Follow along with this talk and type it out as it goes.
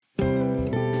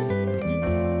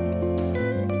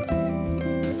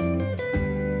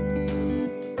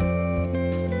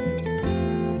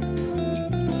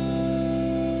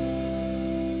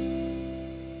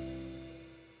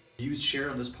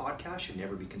this podcast should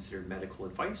never be considered medical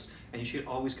advice, and you should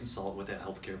always consult with a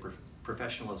healthcare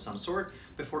professional of some sort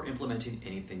before implementing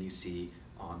anything you see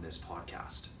on this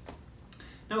podcast.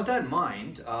 Now, with that in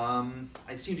mind,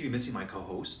 I seem to be missing my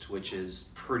co-host, which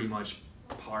is pretty much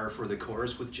par for the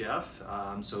course with Jeff.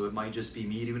 So it might just be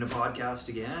me doing a podcast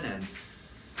again,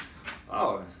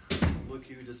 and look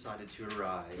who decided to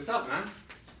arrive. What's up, man?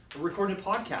 We're recording a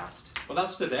podcast. Well,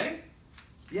 that's today?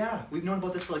 Yeah, we've known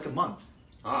about this for like a month.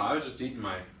 Oh, I was just eating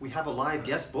my... We have a live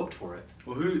guest booked for it.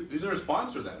 Well, who's our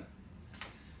sponsor then?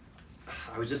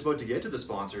 I was just about to get to the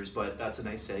sponsors, but that's a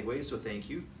nice segue, so thank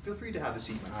you. Feel free to have a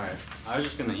seat, my friend. All right. I was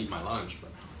just going to eat my lunch,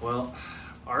 but... Well,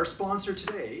 our sponsor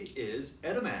today is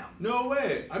Edamame. No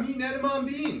way! I'm eating edamame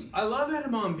beans. I love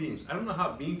edamame beans. I don't know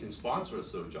how Bean can sponsor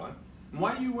us though, John. And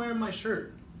why are you wearing my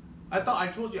shirt? I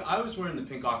told you I was wearing the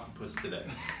pink octopus today.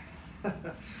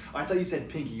 I thought you said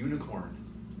pink unicorn.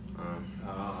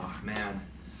 Oh, man.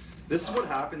 This is what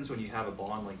happens when you have a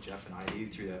bond like Jeff and I do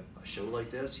through a show like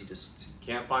this. You just...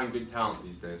 Can't find good talent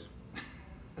these days.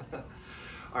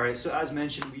 All right, so as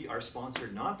mentioned, we are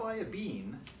sponsored not by a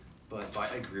bean, but by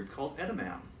a group called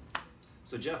Edamame.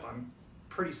 So Jeff, I'm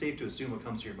pretty safe to assume what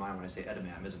comes to your mind when I say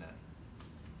Edamame, isn't it?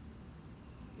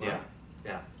 What?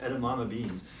 Yeah, edamame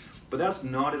beans. But that's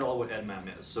not at all what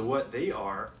Edamame is. So what they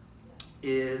are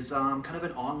is kind of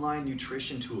an online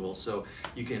nutrition tool. So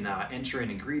you can enter in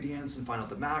ingredients and find out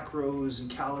the macros and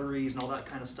calories and all that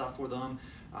kind of stuff for them.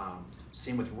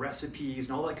 Same with recipes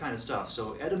and all that kind of stuff.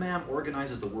 So Edamame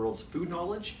organizes the world's food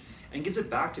knowledge and gives it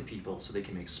back to people so they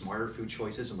can make smarter food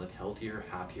choices and live healthier,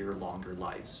 happier, longer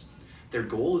lives. Their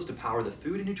goal is to power the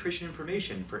food and nutrition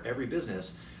information for every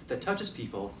business that touches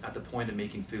people at the point of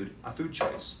making food a food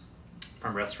choice,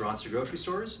 from restaurants to grocery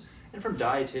stores, and from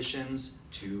dietitians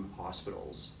to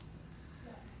hospitals.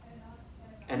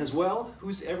 And as well,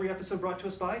 who's every episode brought to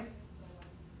us by?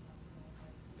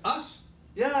 Us?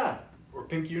 Yeah, Or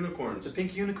pink unicorns. the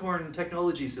Pink Unicorn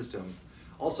Technology System,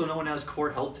 also known as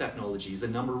CoreHealth Technologies, the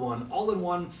 #1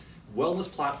 all-in-one wellness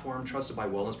platform trusted by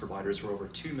wellness providers for over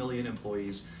 2 million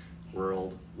employees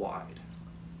worldwide.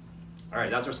 All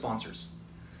right, that's our sponsors.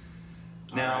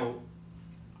 Now,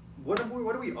 what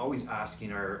are we always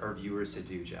asking our viewers to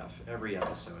do, Jeff, every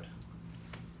episode?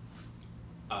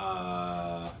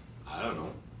 I don't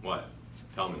know. What?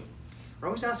 Tell me. We're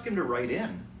always asking them to write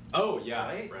in, Oh, yeah,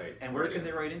 right? And where can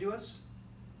they write into us?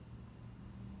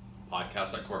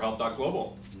 Podcast at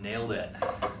CoreHealth.global. Nailed it.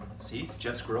 See,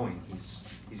 Jeff's growing.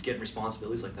 He's getting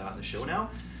responsibilities like that in the show now,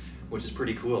 which is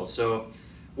pretty cool. So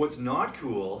what's not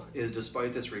cool is,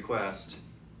 despite this request,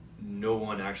 no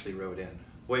one actually wrote in.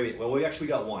 Wait. Well, we actually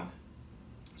got one.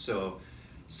 So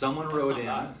someone wrote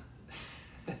in.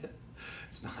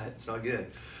 It's not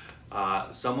good.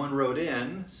 Someone wrote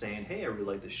in saying, "Hey, I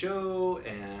really like the show,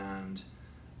 and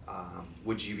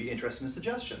would you be interested in a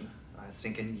suggestion?" I was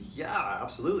thinking, yeah,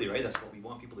 absolutely, right? That's what we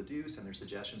want people to do, send their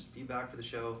suggestions and feedback for the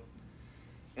show.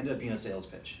 Ended up being a sales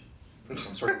pitch for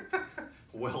some sort of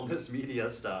wellness media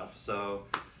stuff. So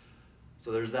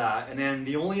there's that. And then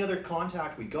the only other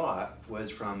contact we got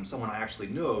was from someone I actually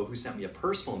know who sent me a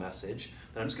personal message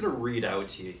that I'm just going to read out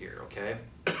to you here, okay?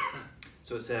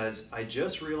 So it says, "I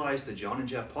just realized the John and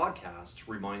Jeff podcast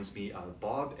reminds me of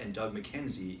Bob and Doug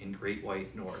McKenzie in Great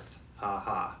White North. Ha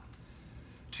ha.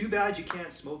 Too bad you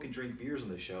can't smoke and drink beers on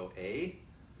the show, eh?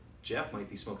 Jeff might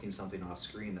be smoking something off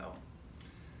screen though."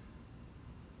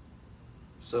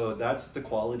 So that's the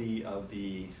quality of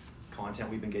the content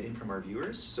we've been getting from our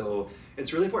viewers. So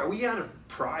it's really important. We had a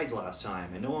prize last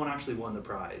time and no one actually won the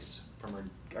prize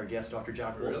from our guest, Dr.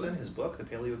 Jack Wolfson, Really? his book, The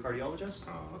Paleocardiologist.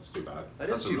 Oh, that's too bad.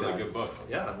 That's a too really bad. good book.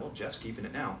 Yeah, well, Jeff's keeping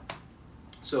it now.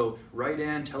 So write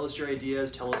in, tell us your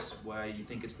ideas, tell us why you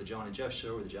think it's the John and Jeff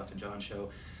show or the Jeff and John show.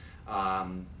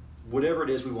 Whatever it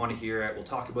is, we want to hear it. We'll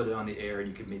talk about it on the air and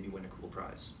you could maybe win a cool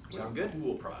prize. Sound good?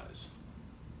 Cool prize.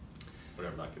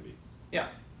 Whatever that could be. Yeah,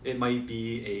 it might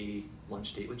be a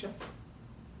lunch date with Jeff.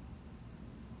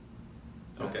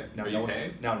 Okay. Now, Are you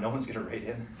paying? Now no one's going to write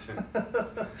in.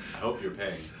 I hope you're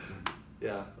paying.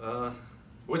 Yeah.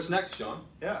 What's next, John?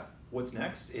 Yeah. What's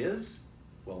next is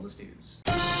wellness news.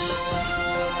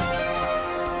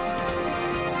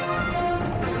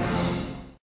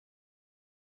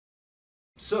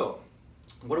 So,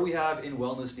 what do we have in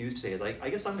wellness news today? I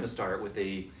guess I'm going to start with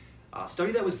a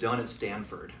study that was done at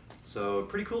Stanford. So, a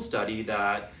pretty cool study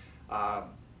that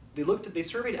they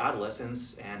surveyed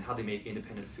adolescents and how they make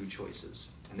independent food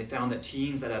choices. And they found that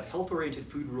teens that have health-oriented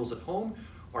food rules at home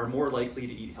are more likely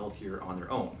to eat healthier on their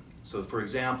own. So for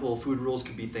example, food rules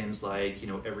could be things like,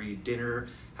 every dinner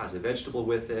has a vegetable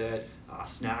with it,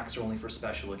 snacks are only for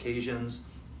special occasions,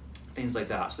 things like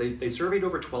that. So they surveyed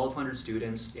over 1,200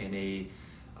 students in a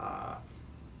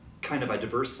kind of a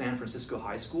diverse San Francisco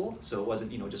high school, so it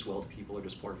wasn't, just wealthy people or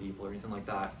just poor people or anything like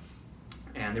that.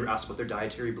 And they were asked about their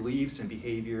dietary beliefs and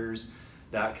behaviors,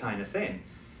 that kind of thing.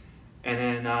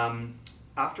 And then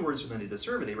afterwards, when they did the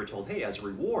survey, they were told, hey, as a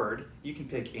reward, you can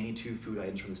pick any 2 food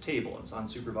items from this table. It's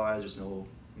unsupervised, there's no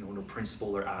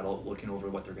principal or adult looking over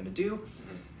what they're gonna do.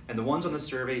 Mm-hmm. And the ones on the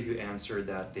survey who answered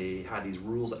that they had these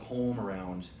rules at home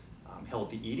around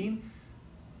healthy eating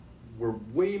were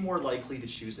way more likely to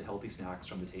choose the healthy snacks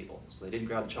from the table. So they didn't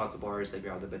grab the chocolate bars, they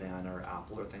grabbed the banana or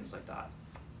apple or things like that.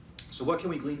 So what can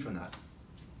we glean from that?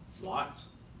 Lots.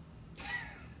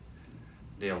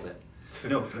 Nailed it.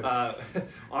 No,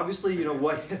 obviously,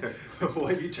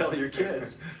 what you tell your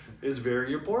kids is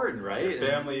very important, right? Your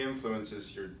family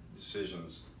influences your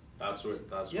decisions. That's what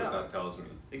that tells me.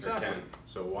 Exactly.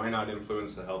 So why not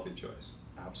influence the healthy choice?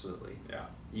 Absolutely. Yeah.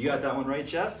 You got that one right,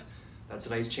 Jeff. That's a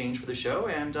nice change for the show,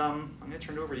 and I'm going to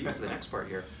turn it over to you for the next part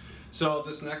here. So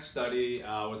this next study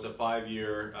was a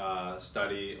 5-year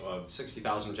study of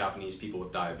 60,000 Japanese people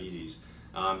with diabetes.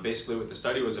 Basically what the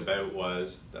study was about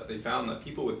was that they found that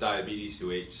people with diabetes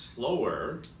who ate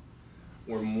slower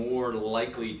were more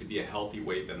likely to be a healthy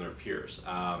weight than their peers.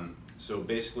 So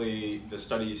basically the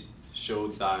studies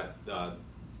showed that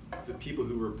the people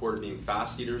who reported being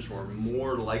fast eaters were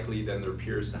more likely than their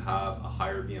peers to have a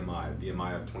higher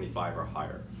BMI of 25 or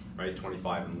higher, right?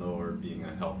 25 and lower being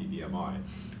a healthy BMI.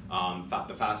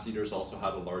 The fast eaters also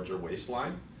had a larger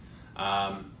waistline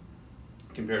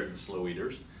compared to the slow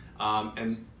eaters.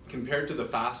 And compared to the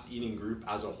fast eating group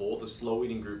as a whole, the slow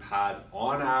eating group had,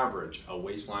 on average, a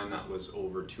waistline that was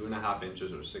over 2.5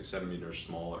 inches or 6 centimeters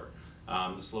smaller.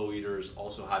 The slow eaters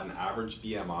also had an average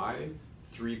BMI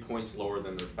 3 points lower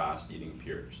than their fast eating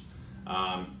peers.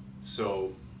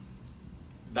 So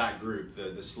that group,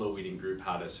 the slow eating group,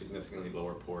 had a significantly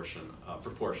lower proportion of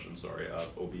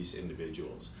obese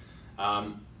individuals.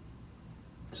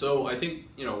 So I think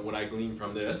what I glean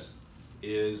from this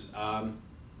is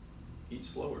eat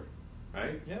slower,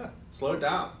 right? Yeah. Slow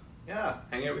down. Yeah.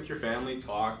 Hang out with your family,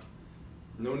 talk.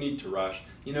 No need to rush.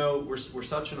 We're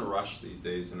such in a rush these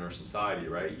days in our society,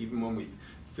 right? Even when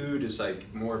food is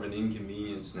like more of an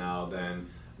inconvenience now than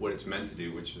what it's meant to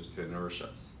do, which is to nourish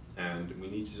us. And we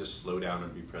need to just slow down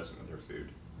and be present with our food.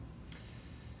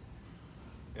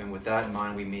 And with that in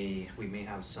mind, we may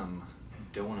have some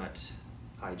donut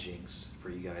hijinks for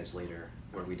you guys later,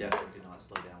 where we definitely do not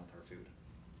slow down with our food.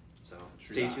 So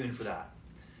stay tuned for that.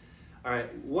 All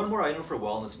right, one more item for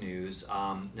wellness news.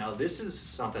 Now this is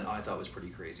something I thought was pretty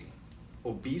crazy.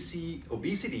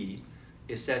 Obesity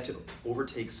is said to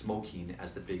overtake smoking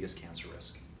as the biggest cancer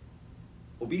risk.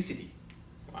 Obesity,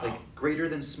 Wow. like greater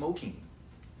than smoking.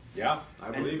 Yeah,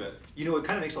 I believe it. It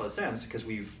kind of makes a lot of sense because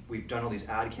we've done all these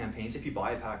ad campaigns. If you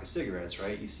buy a pack of cigarettes,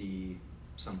 right, you see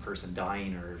some person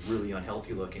dying or really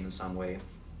unhealthy looking in some way.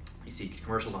 You see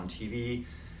commercials on TV,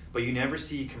 but you never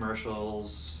see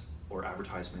commercials or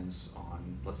advertisements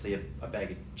on, let's say, a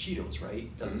bag of Cheetos, right?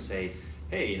 It doesn't say,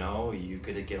 hey, you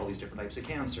could get all these different types of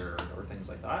cancer or things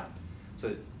like that. So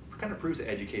it kind of proves that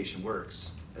education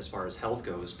works as far as health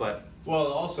goes, but... Well,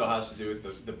 it also has to do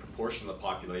with the proportion of the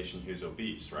population who's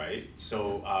obese, right?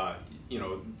 So,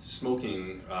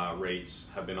 smoking rates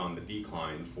have been on the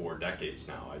decline for decades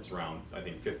now. It's around, I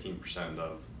think, 15%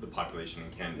 of the population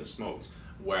in Canada smokes,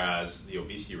 whereas the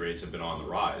obesity rates have been on the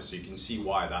rise. So you can see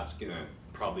why that's going to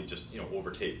probably just,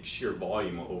 overtake, sheer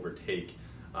volume will overtake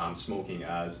smoking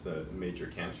as the major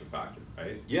cancer factor,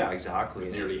 right? Yeah, exactly.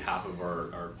 With nearly half of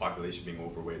our population being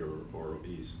overweight or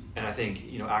obese. And I think,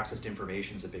 access to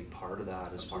information is a big part of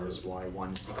that as Absolutely. far as why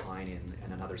one is declining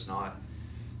and another's not.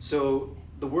 So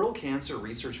the World Cancer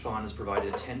Research Fund has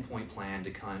provided a 10-point plan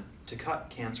to cut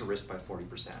cancer risk by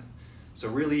 40%. So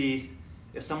really,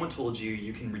 if someone told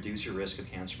you can reduce your risk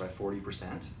of cancer by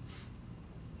 40%,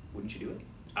 wouldn't you do it?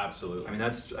 Absolutely. I mean,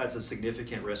 that's a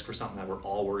significant risk for something that we're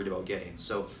all worried about getting.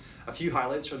 So a few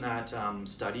highlights from that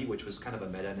study, which was kind of a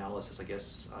meta-analysis, I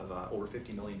guess, of over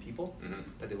 50 million people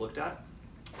that they looked at.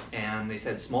 And they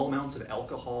said small amounts of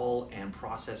alcohol and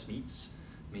processed meats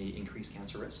may increase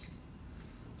cancer risk.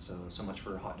 So much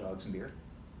for hot dogs and beer.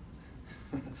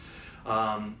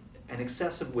 And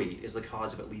excessive weight is the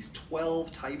cause of at least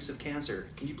 12 types of cancer.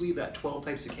 Can you believe that? 12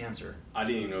 types of cancer. I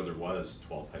didn't even know there was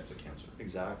 12 types of cancer.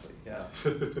 Exactly, yeah.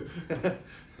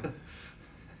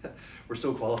 We're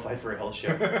so qualified for a health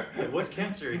show. What's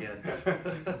cancer again?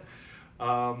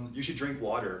 You should drink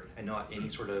water and not any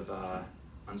sort of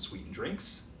unsweetened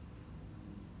drinks.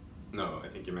 No, I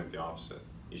think you meant the opposite.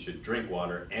 You should drink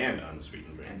water and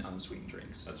unsweetened drinks. And unsweetened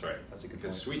drinks. That's right. That's a good point.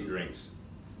 Because sweetened drinks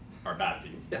are bad for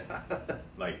you. Yeah.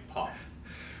 Like pop.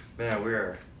 Man,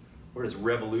 we're We're just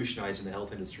revolutionizing the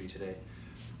health industry today.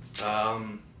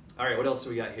 All right, what else do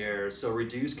we got here? So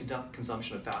reduce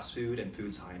consumption of fast food and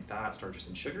foods high in fat, starches,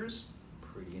 and sugars.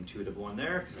 Pretty intuitive one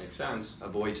there. Makes sense.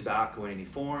 Avoid tobacco in any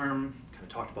form. Kind of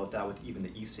talked about that with even the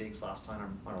e-cigs last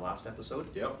time on our last episode.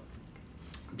 Yep.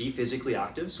 Be physically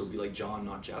active, so be like John,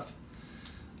 not Jeff.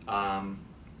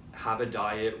 Have a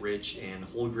diet rich in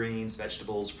whole grains,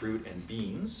 vegetables, fruit, and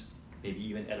beans. Maybe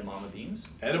even edamame beans.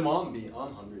 Edamame bean.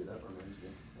 I'm hungry. That reminds me.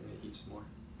 I'm going to eat some more.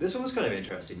 This one was kind of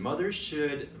interesting. Mothers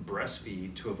should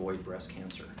breastfeed to avoid breast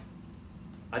cancer.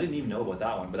 I didn't even know about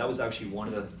that one, but that was actually one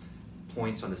of the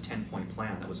points on this 10-point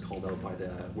plan that was called out by the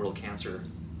World Cancer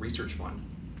Research Fund.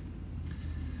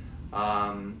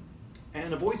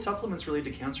 And avoid supplements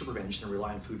related to cancer prevention and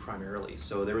rely on food primarily.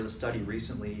 So there was a study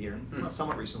recently, or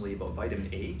somewhat recently, about vitamin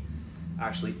A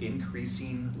actually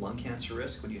increasing lung cancer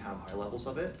risk when you have high levels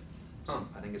of it. So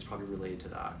I think it's probably related to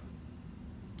that.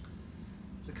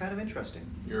 It's kind of interesting.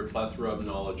 You're a plethora of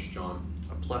knowledge, John.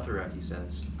 A plethora, he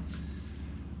says.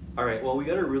 All right, well, we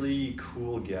got a really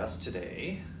cool guest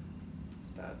today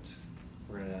that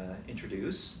we're going to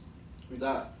introduce. Who's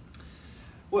that?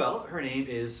 Well, her name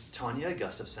is Tania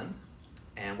Gustafson,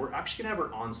 and we're actually going to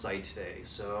have her on site today.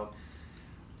 So,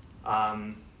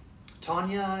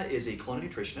 Tania is a culinary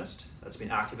nutritionist that's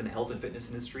been active in the health and fitness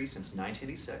industry since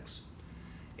 1986.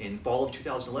 In fall of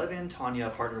 2011, Tania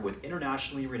partnered with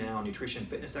internationally renowned nutrition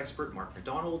fitness expert Mark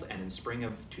McDonald, and in spring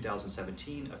of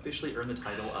 2017, officially earned the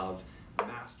title of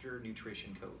Master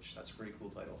Nutrition Coach. That's a pretty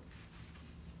cool title.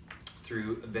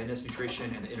 Through Venice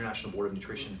Nutrition and the International Board of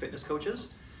Nutrition and Fitness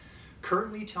Coaches.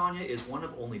 Currently, Tania is one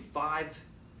of only 5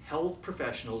 health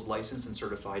professionals licensed and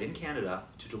certified in Canada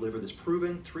to deliver this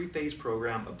proven 3-phase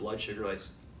program of blood sugar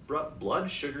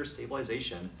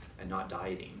stabilization and not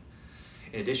dieting.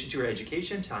 In addition to her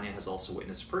education, Tania has also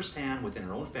witnessed firsthand within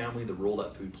her own family the role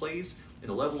that food plays in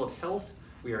the level of health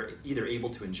we are either able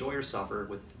to enjoy or suffer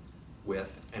with,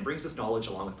 and brings this knowledge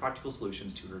along with practical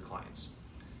solutions to her clients.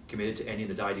 Committed to ending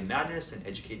the dieting madness and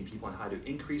educating people on how to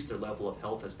increase their level of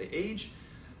health as they age,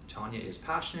 Tania is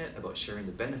passionate about sharing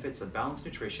the benefits of balanced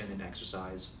nutrition and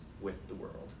exercise with the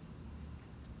world.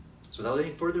 So without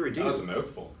any further ado... That was a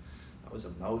mouthful. That was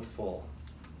a mouthful.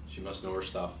 She must know her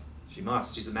stuff. She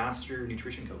must. She's a master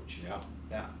nutrition coach. Yeah.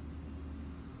 Yeah.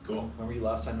 Cool. When were you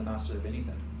last time the master of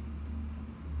anything?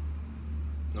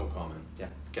 No comment. Yeah.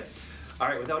 Okay. All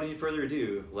right. Without any further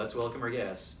ado, let's welcome our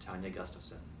guest, Tania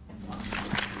Gustafson.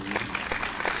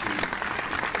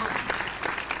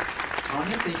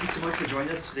 Tania, thank you so much for joining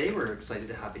us today. We're excited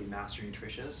to have a master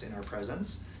nutritionist in our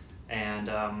presence. And,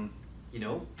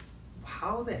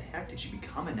 how the heck did you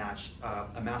become a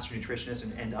master nutritionist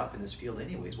and end up in this field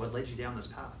anyways? What led you down this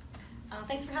path?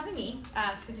 Thanks for having me.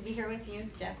 It's good to be here with you,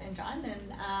 Jeff and John.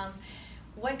 And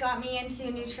what got me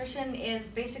into nutrition is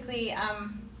basically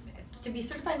to be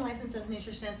certified and licensed as a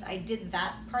nutritionist. I did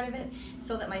that part of it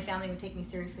so that my family would take me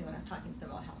seriously when I was talking to them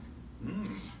about health.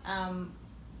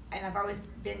 And I've always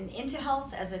been into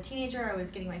health. As a teenager, I was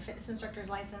getting my fitness instructor's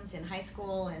license in high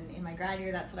school, and in my grad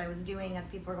year, that's what I was doing. Other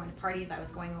people were going to parties, I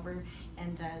was going over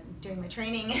and doing my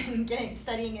training and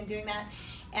studying and doing that.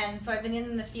 And so I've been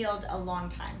in the field a long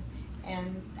time.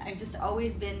 And I've just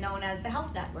always been known as the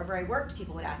health nut. Wherever I worked,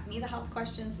 people would ask me the health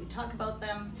questions, we'd talk about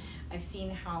them. I've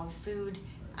seen how food,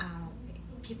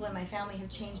 people in my family have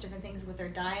changed different things with their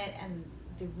diet, and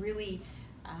the really,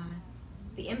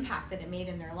 the impact that it made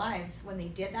in their lives when they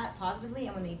did that positively,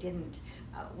 and when they didn't,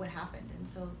 what happened. And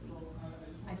so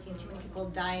I've seen too many people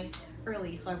die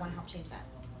early, so I want to help change that.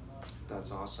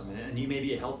 That's awesome. And you may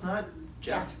be a health nut,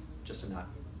 Jeff? Yeah. Just a nut.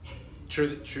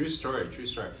 True story.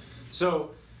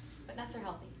 So, but nuts are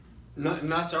healthy.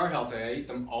 Nuts are healthy. I eat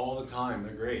them all the time.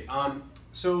 They're great. John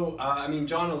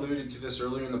alluded to this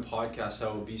earlier in the podcast, how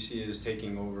obesity is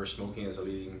taking over smoking as a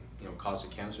leading, cause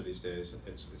of cancer these days.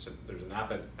 There's an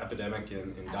epidemic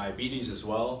in diabetes as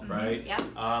well, right?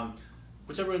 Yeah.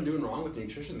 What's everyone doing wrong with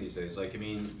nutrition these days? I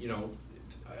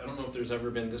don't know if there's ever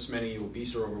been this many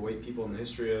obese or overweight people in the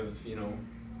history of,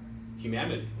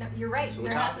 humanity. No, you're right. So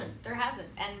There hasn't.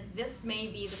 And this may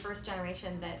be the first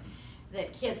generation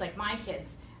that kids, like my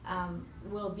kids,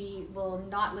 will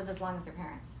not live as long as their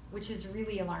parents, which is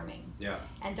really alarming. Yeah.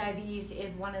 And diabetes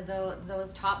is one of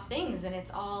those top things, and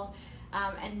it's all,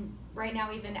 and right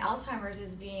now even Alzheimer's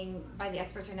is being, by the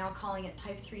experts are now calling it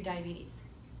type 3 diabetes.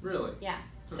 Really? Yeah.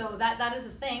 So that is a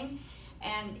thing,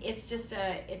 and it's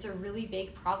a really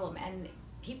big problem, and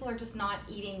people are just not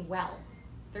eating well.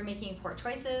 They're making poor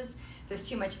choices. There's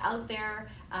too much out there.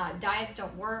 Diets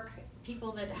don't work.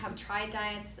 People that have tried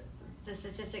diets, the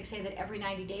statistics say that every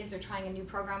 90 days they're trying a new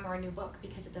program or a new book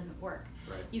because it doesn't work.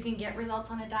 Right. You can get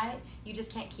results on a diet, you just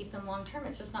can't keep them long term.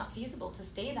 It's just not feasible to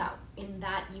stay in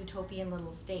that utopian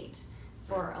little state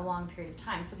for a long period of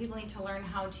time. So people need to learn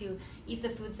how to eat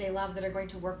the foods they love that are going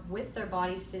to work with their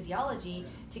body's physiology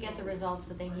to get the results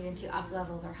that they need and to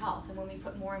up-level their health. And when we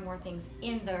put more and more things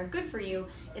in that are good for you,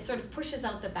 it sort of pushes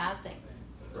out the bad things.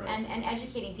 Right. And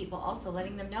educating people also,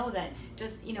 letting them know that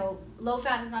just, low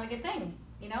fat is not a good thing.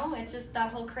 It's just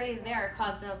that whole craze there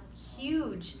caused a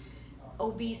huge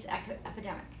obese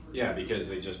epidemic. Yeah, because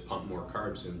they just pump more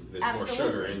carbs and there's Absolutely. more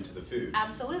sugar into the food.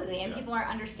 Absolutely, and Yeah. people are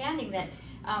understanding that,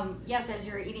 yes, as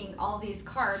you're eating all these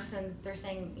carbs, and they're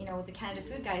saying, the Canada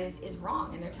Food Guide is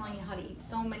wrong, and they're telling you how to eat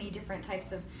so many different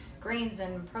types of grains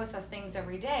and processed things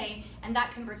every day, and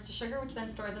that converts to sugar, which then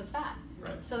stores as fat.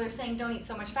 Right. So they're saying don't eat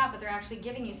so much fat, but they're actually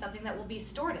giving you something that will be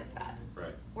stored as fat.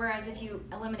 Right. Whereas if you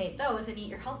eliminate those and eat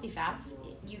your healthy fats,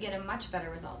 you get a much better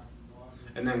result.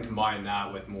 And then combine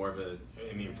that with more of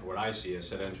for what I see, a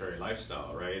sedentary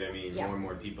lifestyle, right? Yeah. More and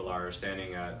more people are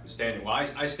standing. Well,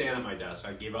 I stand at my desk.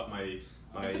 I gave up my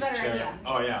It's a better chair. idea.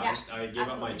 Oh yeah, Yeah, I gave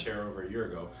up my absolutely. chair over a year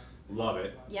ago. Love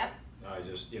it. Yep. I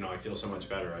just, I feel so much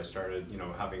better. I started,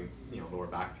 having, lower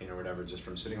back pain or whatever just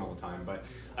from sitting all the time. But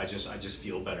I just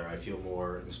feel better. I feel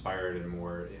more inspired and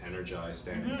more energized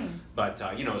standing. Mm-hmm. But,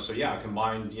 so yeah,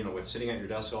 combined, with sitting at your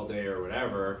desk all day or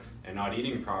whatever and not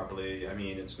eating properly,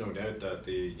 it's no doubt that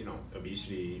the,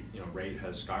 obesity, rate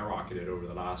has skyrocketed over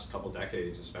the last couple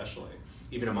decades, especially.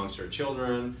 Even amongst our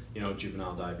children,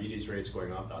 juvenile diabetes rates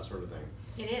going up, that sort of thing.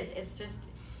 It is.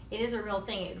 It is a real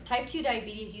thing. Type 2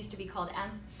 diabetes used to be called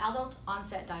adult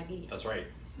onset diabetes. That's right.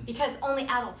 Because only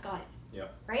adults got it.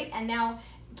 Yep. Right? And now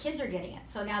kids are getting it.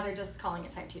 So now they're just calling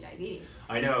it type 2 diabetes.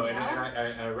 I know, and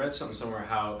I read something somewhere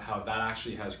how that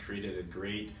actually has created a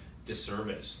great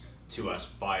disservice to us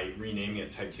by renaming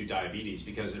it type 2 diabetes,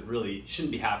 because it really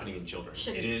shouldn't be happening in children.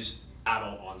 Shouldn't. It is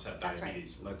adult onset That's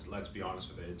diabetes. Right. Let's be honest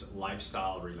with it. It's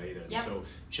lifestyle related. Yep. So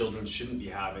children shouldn't be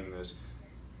having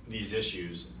these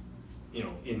issues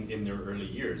in their early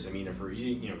years. If we're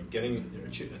eating,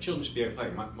 children should be able to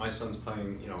play. My son's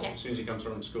playing, Yes. as soon as he comes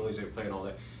from school, he's able to play all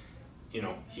day.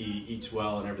 He eats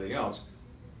well and everything else.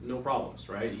 No problems,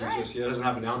 right? That's He doesn't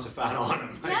have an ounce of fat on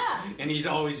him. Right? Yeah. And he's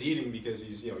always eating because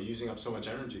he's, using up so much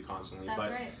energy constantly. That's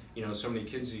but, right. So many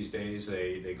kids these days,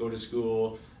 they go to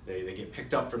school, they get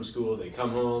picked up from school, they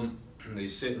come home, they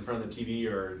sit in front of the TV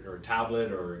or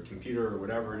tablet or computer or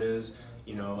whatever it is,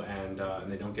 and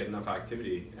they don't get enough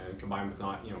activity, and combined with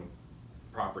not,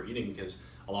 proper eating, because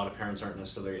a lot of parents aren't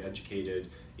necessarily educated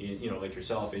in, like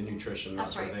yourself, in nutrition, that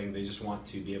That's sort of right. thing. They just want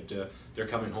to be able to, they're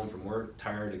coming home from work,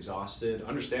 tired, exhausted,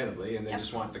 understandably, and they Yep.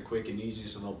 just want the quick and easy,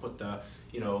 so they'll put the,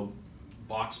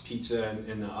 box pizza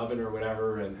in the oven or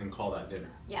whatever and call that dinner.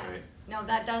 Yeah. Right? No,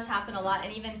 that does happen a lot.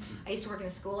 And even I used to work in a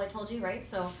school, I told you, right?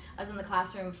 So I was in the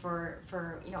classroom for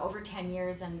over 10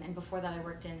 years, and before that I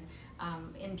worked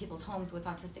in people's homes with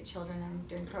autistic children and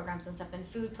doing programs and stuff, and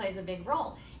food plays a big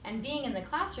role. And being in the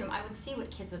classroom, I would see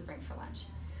what kids would bring for lunch.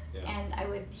 Yeah. And I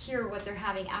would hear what they're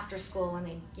having after school when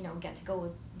they,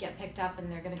 get picked up, and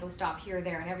they're going to go stop here,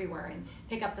 there, and everywhere, and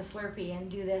pick up the Slurpee and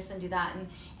do this and do that,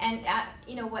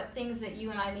 and what things that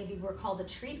you and I maybe were called a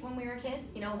treat when we were a kid.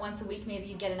 Once a week maybe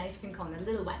you get an ice cream cone, a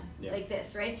little one, Yeah. like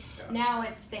this, right? Yeah. Now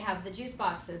they have the juice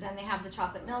boxes, and they have the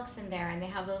chocolate milks in there, and they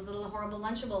have those little horrible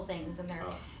Lunchable things, and they're.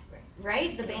 Oh.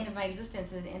 Right? The bane of my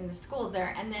existence is in the schools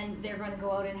there. And then they're going to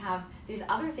go out and have these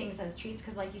other things as treats,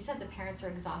 because like you said, the parents are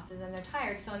exhausted and they're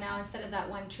tired. So now instead of that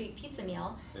one treat pizza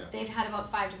meal, Yeah. they've had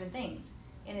about 5 different things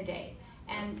in a day.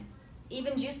 And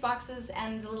even juice boxes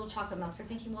and the little chocolate milks are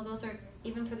thinking, well, those are,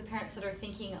 even for the parents that are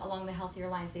thinking along the healthier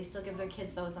lines, they still give their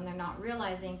kids those, and they're not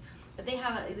realizing that they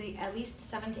have at least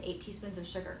 7 to 8 teaspoons of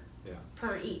sugar Yeah.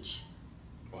 per each.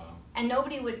 Wow. And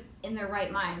nobody would, in their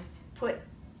right mind, put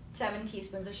 7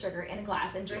 teaspoons of sugar in a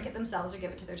glass and drink it themselves or give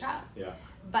it to their child. Yeah.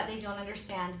 But they don't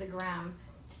understand the gram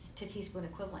to teaspoon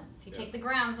equivalent. If you Yeah. take the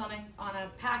grams on a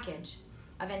package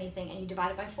of anything and you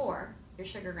divide it by 4, your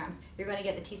sugar grams, you're going to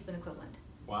get the teaspoon equivalent.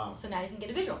 Wow. So now you can get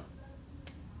a visual.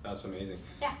 That's amazing.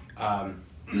 Yeah.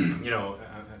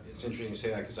 It's interesting to say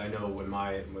that, because I know when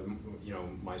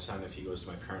my son, if he goes to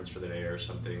my parents for the day or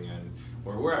something,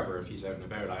 or wherever, if he's out and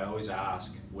about, I always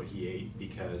ask what he ate,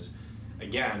 because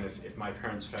again, if my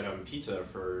parents fed him pizza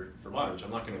for lunch,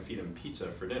 I'm not going to feed him pizza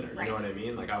for dinner. You Right. know what I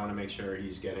mean? Like, I want to make sure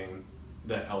he's getting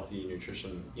the healthy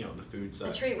nutrition, the foods that.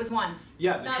 The treat was once.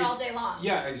 Yeah, not all day long.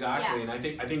 Yeah, exactly. Yeah.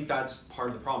 And I think that's part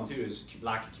of the problem too, is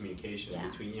lack of communication Yeah.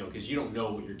 between, because you don't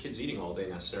know what your kid's eating all day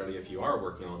necessarily if you are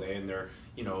working all day, and they're,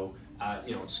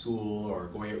 at school or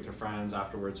going out with their friends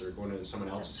afterwards or going to someone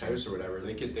else's house or whatever.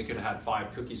 They could have had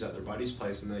 5 cookies at their buddy's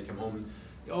place, and then they come home and,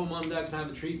 oh, Mom, Dad, can I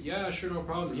have a treat? Yeah, sure, no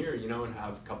problem, here, and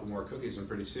have a couple more cookies, and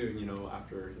pretty soon,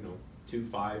 after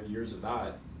 2-5 years of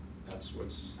that, that's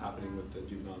what's happening with the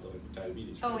juvenile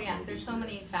diabetes. Oh yeah, there's so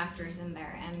many factors in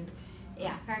there, and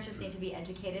yeah, parents just need to be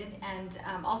educated, and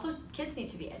also kids need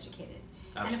to be educated.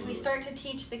 Absolutely. And if we start to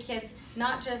teach the kids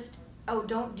not just, oh,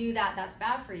 don't do that, that's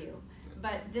bad for you,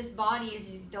 but this body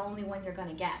is the only one you're going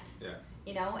to get. Yeah.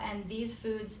 And these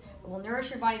foods will nourish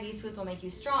your body. These foods will make you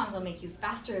strong. They'll make you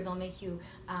faster. They'll make you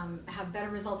have better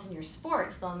results in your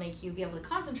sports. They'll make you be able to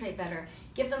concentrate better.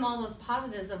 Give them all those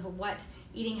positives of what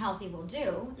eating healthy will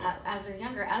do as they're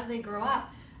younger. As they grow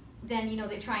up, then,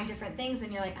 they're trying different things,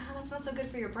 and you're like, that's not so good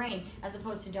for your brain, as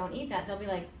opposed to don't eat that. They'll be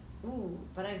like, ooh,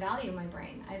 but I value my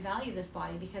brain. I value this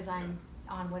body because I'm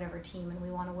on whatever team and we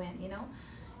want to win,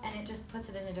 And it just puts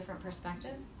it in a different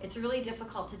perspective. It's really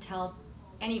difficult to tell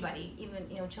anybody, even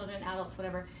children, adults,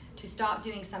 whatever, to stop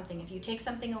doing something. If you take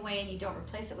something away and you don't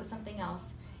replace it with something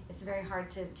else, it's very hard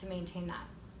to maintain that.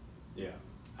 Yeah.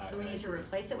 So we need to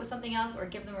replace it with something else, or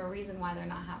give them a reason why they're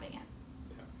not having it.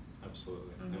 Yeah,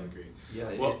 absolutely. Mm-hmm. I agree.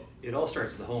 Yeah, well, it all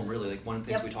starts at the home, really. Like, one of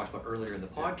the things we talked about earlier in the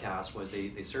podcast was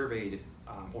they surveyed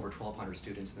over 1,200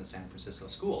 students in the San Francisco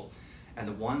school, and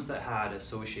the ones that had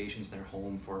associations in their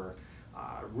home for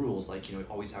rules, like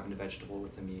always having a vegetable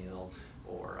with the meal,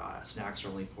 or snacks are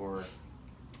only for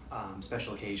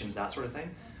special occasions, that sort of thing.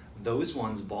 Those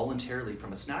ones voluntarily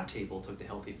from a snack table took the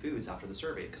healthy foods after the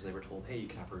survey, because they were told, hey, you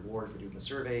can have a reward for doing the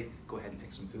survey, go ahead and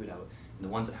pick some food out. And the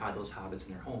ones that had those habits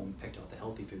in their home picked out the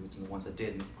healthy foods, and the ones that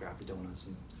didn't grabbed the donuts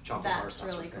and chocolate bars.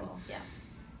 That's really cool. Yeah.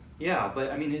 Yeah, but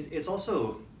I mean, it's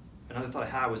also, another thought I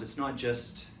had was, it's not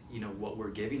just what we're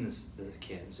giving the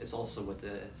kids, it's also what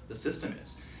the system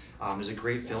is. There's a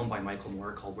great film by Michael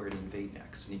Moore called Where to Invade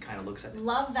Next, and he kind of looks at...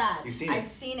 Love that. You've seen I've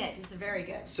seen it. It's very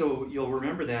good. So you'll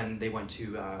remember then they went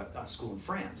to a school in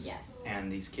France. Yes.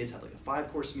 And these kids had like a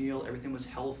 5-course meal, everything was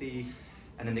healthy,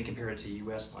 and then they compared it to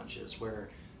US lunches where,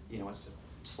 it's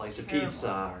a slice of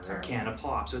pizza or a can of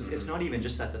pop. So it's not even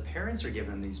just that the parents are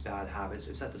giving them these bad habits,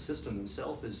 it's that the system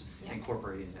themselves is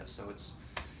incorporating it. So it's...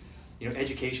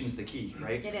 education is the key,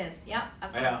 right? It is, yeah,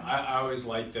 absolutely. I always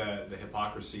like the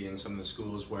hypocrisy in some of the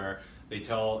schools where they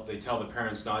tell the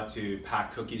parents not to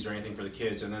pack cookies or anything for the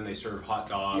kids, and then they serve hot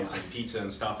dogs and pizza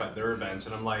and stuff at their events,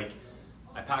 and I'm like,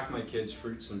 I pack my kids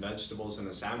fruits and vegetables and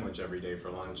a sandwich every day for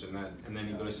lunch, and then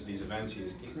he goes to these events,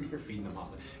 you're feeding them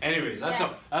hot. Anyways, that's a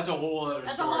whole other story.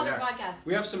 That's a whole other podcast.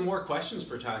 We have some more questions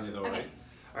for Tania though, right?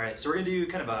 All right, so we're gonna do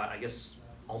kind of I guess,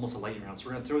 almost a lightning round. So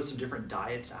we're going to throw some different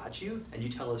diets at you, and you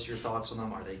tell us your thoughts on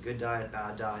them. Are they good diet,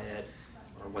 bad diet,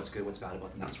 or what's good, what's bad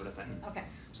about them, that sort of thing. Okay.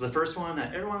 So the first one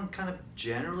that everyone kind of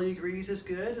generally agrees is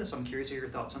good, so I'm curious to hear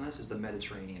your thoughts on this, is the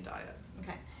Mediterranean diet.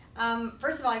 Okay.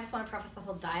 First of all, I just want to preface the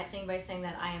whole diet thing by saying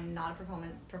that I am not a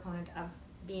proponent of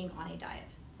being on a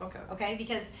diet. Okay,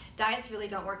 because diets really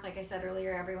don't work. Like I said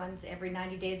earlier, every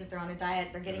 90 days, if they're on a diet,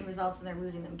 they're getting results and they're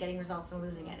losing them, getting results and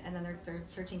losing it, and then they're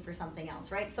searching for something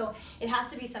else, right? So it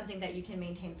has to be something that you can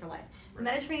maintain for life. The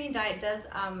Mediterranean diet does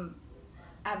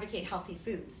advocate healthy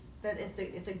foods. That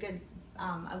it's a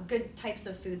good types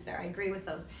of foods there. I agree with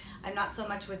those. I'm not so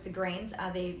much with the grains.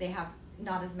 They have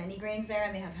not as many grains there,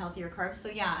 and they have healthier carbs. So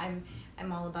yeah,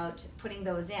 I'm all about putting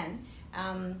those in.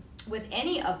 With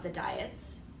any of the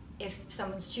diets, if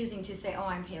someone's choosing to say, oh,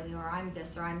 I'm paleo, or I'm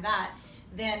this, or I'm that,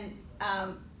 then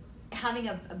having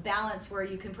a balance where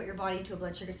you can put your body into a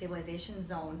blood sugar stabilization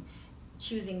zone,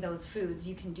 choosing those foods,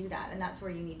 you can do that, and that's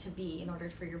where you need to be in order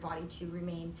for your body to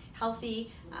remain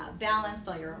healthy, balanced,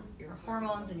 all your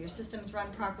hormones and your systems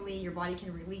run properly, your body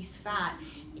can release fat,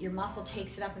 your muscle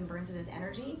takes it up and burns it as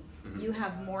energy, you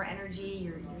have more energy,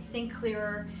 you think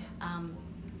clearer,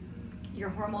 your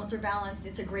hormones are balanced.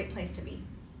 It's a great place to be.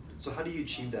 So how do you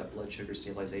achieve that blood sugar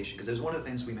stabilization? Because there's one of the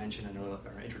things we mentioned in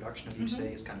our introduction of you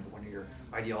today is kind of one of your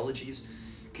ideologies.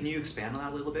 Can you expand on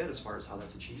that a little bit as far as how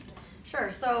that's achieved?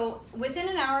 Sure. So within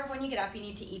an hour of when you get up, you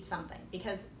need to eat something,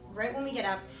 because right when we get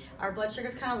up, our blood sugar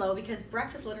is kind of low, because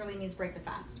breakfast literally means break the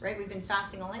fast, right? We've been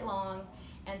fasting all night long,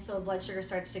 and so blood sugar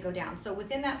starts to go down. So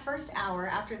within that first hour,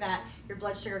 after that, your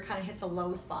blood sugar kind of hits a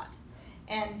low spot.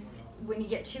 And when you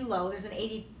get too low, there's an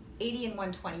 80 and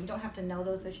 120. You don't have to know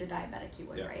those. If you're diabetic, you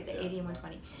would, right? The 80 and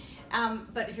 120.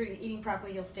 But if you're eating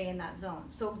properly, you'll stay in that zone.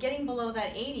 So getting below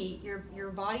that 80, your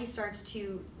body starts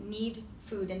to need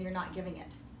food, and you're not giving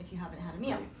it if you haven't had a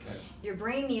meal. Okay. Your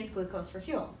brain needs glucose for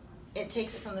fuel. It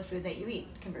takes it from the food that you eat,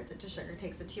 converts it to sugar,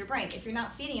 takes it to your brain. If you're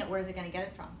not feeding it, where is it going to get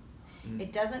it from?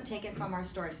 It doesn't take it from our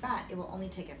stored fat. It will only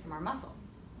take it from our muscle.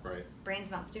 Right.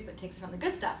 Brain's not stupid, takes it from the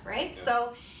good stuff, right? Yeah.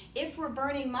 So if we're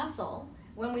burning muscle,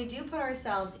 when we do put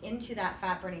ourselves into that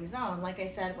fat burning zone, like I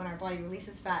said, when our body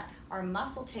releases fat, our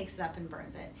muscle takes it up and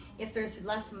burns it. If there's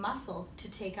less muscle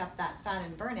to take up that fat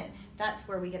and burn it, that's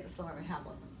where we get the slower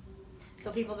metabolism.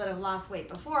 So people that have lost weight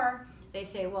before, they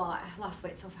say, well, I lost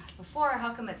weight so fast before,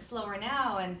 how come it's slower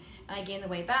now and I gain the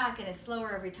weight back and it's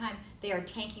slower every time? They are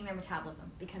tanking their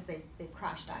metabolism because they've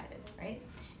crash dieted, right?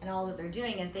 And all that they're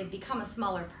doing is they've become a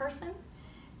smaller person,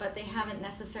 but they haven't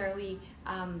necessarily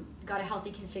got a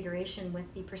healthy configuration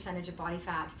with the percentage of body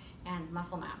fat and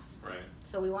muscle mass. Right.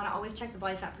 So we want to always check the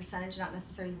body fat percentage, not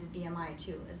necessarily the BMI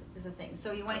too, is a thing.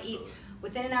 So you want to eat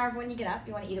within an hour of when you get up,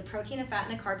 you want to eat a protein, a fat,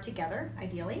 and a carb together,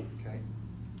 ideally. Okay.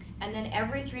 And then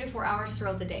every 3 to 4 hours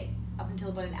throughout the day, up until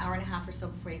about an hour and a half or so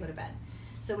before you go to bed.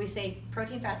 So we say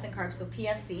protein, fats, and carbs, so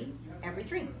PFC, every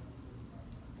 3.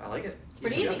 I like it. It's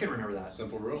pretty Jeff easy. can remember that.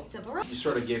 Simple rule. Simple rule. You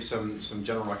sort of gave some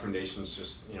general recommendations,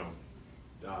 just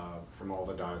from all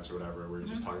the diets or whatever we were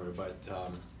just talking about,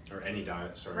 but or any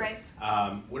diet, sorry.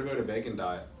 Right. What about a vegan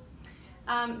diet?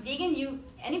 Vegan,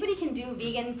 anybody can do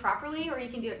vegan properly, or you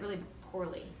can do it really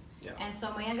poorly. Yeah. And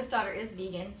so my youngest daughter is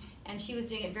vegan, and she was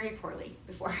doing it very poorly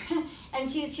before. And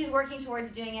she's working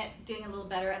towards doing a little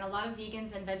better. And a lot of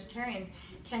vegans and vegetarians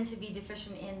tend to be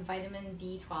deficient in vitamin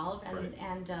B12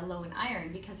 and low in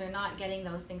iron because they're not getting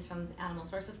those things from animal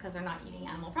sources because they're not eating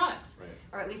animal products. Right.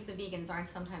 Or at least the vegans aren't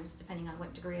sometimes, depending on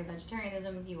what degree of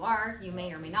vegetarianism you are, you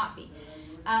may or may not be.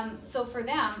 So for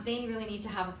them, they really need to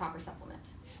have a proper supplement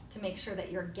to make sure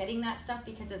that you're getting that stuff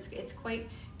because it's quite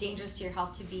dangerous to your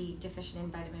health to be deficient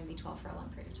in vitamin B12 for a long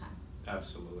period of time.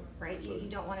 Absolutely. Right? Absolutely.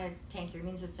 You don't want to tank your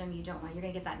immune system. You're going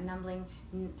to get that numbing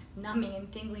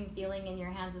and tingling feeling in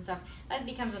your hands and stuff. That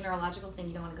becomes a neurological thing.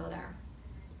 You don't want to go there.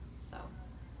 So.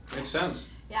 Makes sense.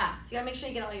 Yeah. So you got to make sure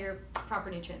you get all your proper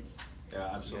nutrients.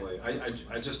 Yeah, absolutely.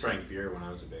 I just drank beer when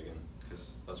I was a vegan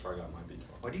because that's where I got my B12.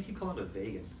 Why do you keep calling it a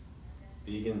vegan?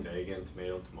 Vegan,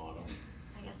 tomato.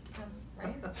 I guess it depends,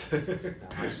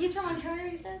 right? He's from Ontario,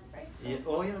 you said, right? So Yeah.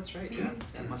 Oh, yeah, that's right. Yeah,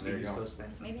 that must be There an you East go. Coast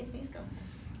thing. maybe it's an East Coast thing.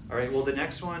 All right, well, the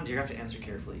next one, you're going to have to answer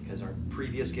carefully because our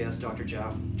previous guest, Dr.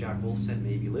 Jack Wolfson,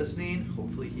 may be listening.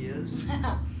 Hopefully he is.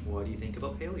 What do you think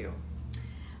about paleo?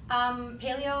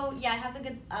 Paleo, yeah, it has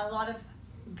a lot of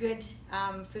good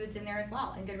foods in there as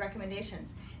well and good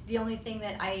recommendations. The only thing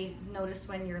that I noticed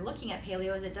when you're looking at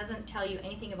paleo is it doesn't tell you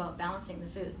anything about balancing the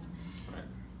foods. Right.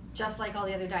 Just like all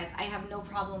the other diets, I have no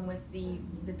problem with the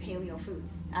paleo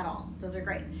foods at all. Those are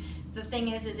great. The thing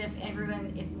is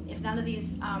if none of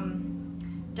these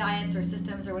diets or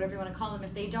systems or whatever you want to call them,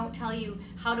 if they don't tell you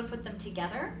how to put them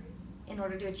together in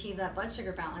order to achieve that blood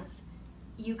sugar balance,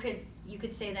 you could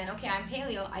say then, okay, I'm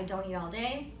paleo, I don't eat all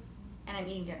day, and I'm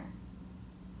eating dinner,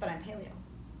 but I'm paleo.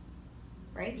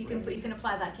 Right? You can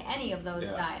apply that to any of those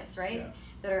diets, right? Yeah.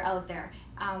 That are out there,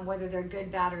 whether they're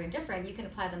good, bad, or indifferent. You can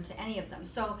apply them to any of them.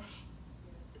 So,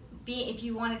 if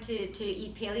you wanted to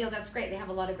eat paleo, that's great. They have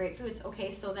a lot of great foods. Okay,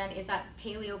 so then is that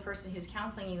paleo person who's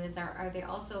counseling you? Are they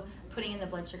also putting in the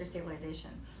blood sugar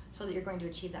stabilization so that you're going to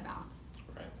achieve that balance?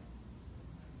 Right.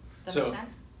 Does that make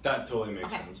sense? That totally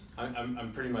makes Okay. sense.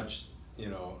 I'm pretty much,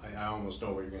 I almost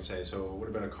know what you're going to say. So what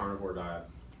about a carnivore diet?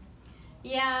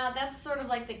 Yeah, that's sort of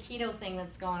like the keto thing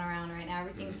that's going around right now.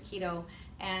 Everything's keto,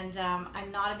 and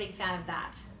I'm not a big fan of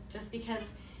that. Just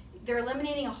because they're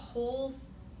eliminating a whole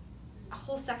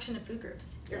section of food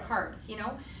groups. Your carbs,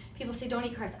 People say don't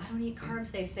eat carbs. I don't eat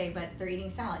carbs, they say, but they're eating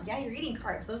salad. Yeah, you're eating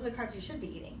carbs. Those are the carbs you should be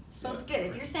eating. So it's good.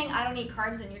 If you're saying I don't eat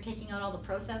carbs and you're taking out all the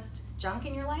processed junk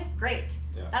in your life, great.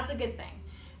 Yeah. That's a good thing.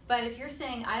 But if you're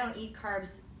saying I don't eat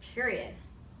carbs, period,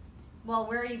 well,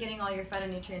 where are you getting all your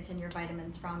phytonutrients and your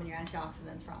vitamins from and your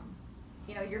antioxidants from?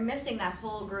 You're missing that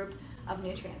whole group of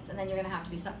nutrients, and then you're going to have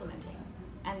to be supplementing.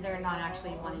 And they're not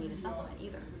actually wanting you to supplement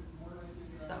either.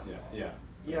 So.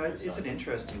 Yeah, it's an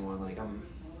interesting one. Like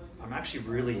I'm actually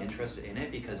really interested in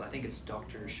it because I think it's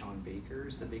Dr. Sean Baker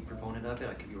is the big proponent of it.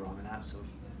 I could be wrong on that, so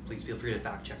please feel free to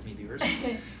fact check me, viewers.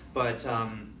 But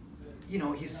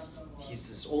he's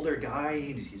this older guy.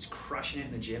 He's crushing it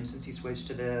in the gym since he switched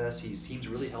to this. He seems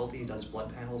really healthy. He does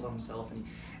blood panels on himself, and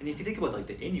if you think about like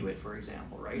the Inuit, for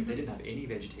example, right? Mm-hmm. They didn't have any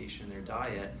vegetation in their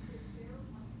diet,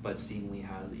 but seemingly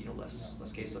had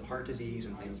less cases of heart disease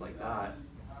and things like that.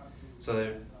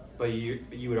 So, but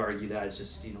you would argue that it's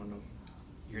just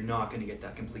you're not going to get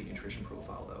that complete nutrition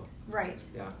profile though. Right.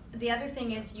 Yeah. The other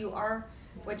thing is you are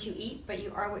what you eat, but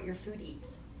you are what your food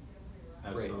eats.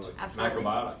 Absolutely. Absolutely.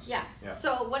 Macrobiotics. Yeah.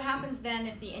 So what happens then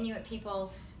if the Inuit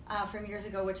people from years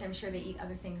ago, which I'm sure they eat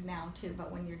other things now too,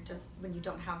 but when you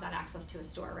don't have that access to a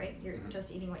store, right? You're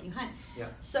just eating what you hunt. Yeah.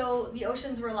 So the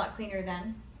oceans were a lot cleaner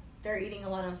then. they're eating a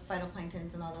lot of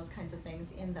phytoplanktons and all those kinds of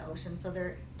things in the ocean, so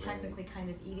they're technically kind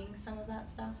of eating some of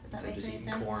that stuff, if that So makes just any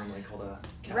eating sense. corn like all the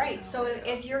cows Right, now. so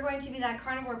if you're going to be that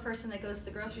carnivore person that goes to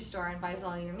the grocery store and buys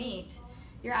all your meat,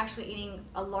 you're actually eating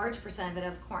a large percent of it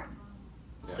as corn.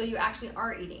 Yeah. So you actually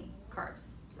are eating carbs,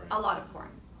 Right. a lot of corn,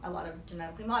 a lot of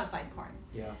genetically modified corn.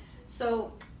 Yeah.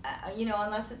 So, you know,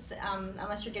 unless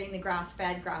you're getting the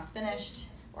grass-fed, grass-finished,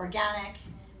 organic,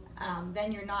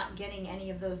 then you're not getting any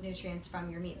of those nutrients from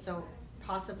your meat. So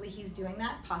possibly he's doing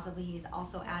that. Possibly he's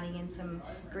also adding in some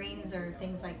greens or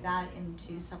things like that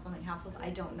into supplement capsules.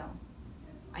 I don't know.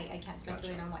 I can't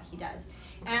speculate Gotcha. on what he does.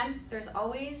 And there's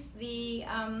always the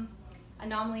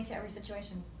anomaly to every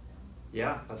situation.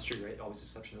 Yeah, that's true, right? Always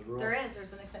exception to the rule.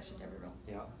 There's an exception to every rule.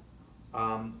 Yeah.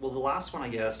 Well, the last one, I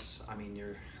guess, I mean,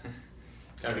 you're...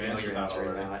 Already know answered your that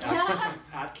answer, already.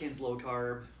 Atkins low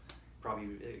carb, probably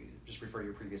just refer to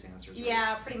your previous answers. Right?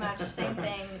 Yeah, pretty much, same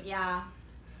thing, yeah.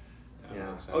 Yeah.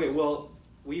 Makes sense. Okay, well,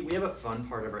 we have a fun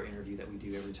part of our interview that we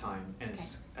do every time, and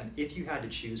it's an if you had to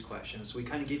choose question. So we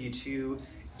kind of give you two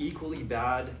equally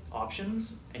bad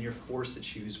options, and you're forced to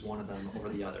choose one of them over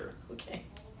the other. Okay.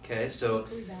 Okay, so,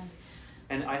 Equally bad.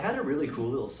 and I had a really cool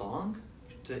little song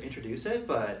to introduce it,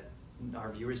 but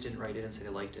our viewers didn't write in and say they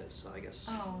liked it, so I guess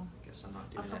Oh. I'm not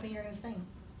I doing was hoping it. you were going to sing.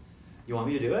 You want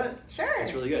me to do it? Sure.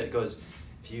 It's really good. It goes,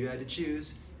 if you had to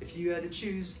choose,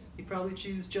 you'd probably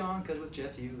choose John, because with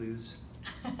Jeff you lose.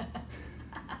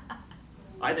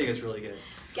 I think it's really good.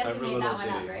 Guess I've who a made that little one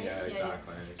up, ditty. right? Yeah,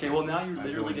 exactly. Okay, well now you're I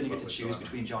literally really going to get to love choose it.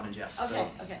 between John and Jeff. Okay,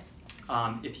 okay.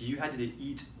 So, if you had to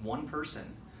eat one person,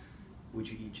 would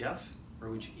you eat Jeff or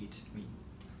would you eat me?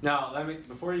 Now,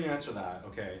 before you answer that,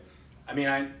 okay, I mean,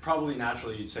 I probably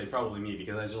naturally you'd say probably me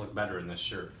because I just look better in this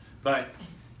shirt. But,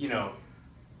 you know,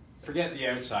 forget the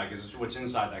outside because it's what's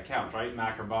inside that counts, right?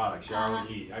 Macrobiotics, you are what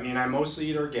you eat. I mean, I mostly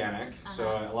eat organic, so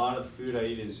a lot of the food I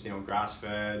eat is, you know,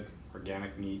 grass-fed,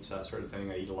 organic meats, that sort of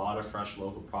thing. I eat a lot of fresh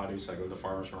local produce. I go to the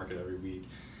farmer's market every week,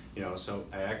 you know, so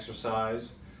I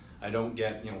exercise. I don't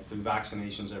get, you know, flu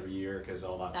vaccinations every year because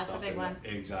all that That's stuff. a big one.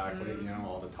 Exactly, you know,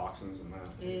 all the toxins and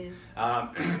that.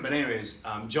 Yeah. But anyways,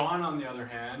 John, on the other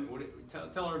hand,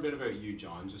 tell her a bit about you,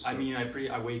 John. Just I so- mean,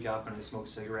 I wake up and I smoke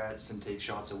cigarettes and take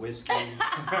shots of whiskey.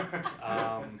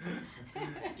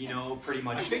 You know, pretty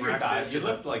much I figured that. breakfast You is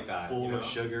looked a like that. bowl you know? of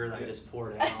sugar that I Yeah. just pour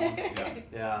down. Yeah.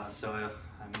 Yeah, so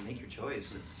I mean, make your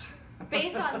choice. It's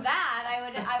Based on that, I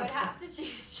would have to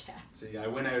choose Jeff. See, I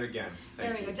went out again. There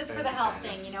Thank we go. you. Just Thank for the you, health Tanya.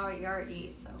 thing, you know what you already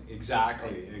eat, so.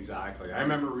 Exactly, exactly. I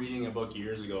remember reading a book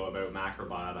years ago about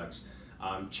macrobiotics.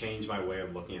 Changed my way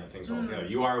of looking at things altogether.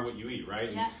 You are what you eat, right?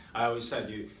 And Yeah. I always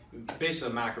said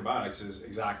basically macrobiotics is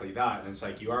exactly that. And it's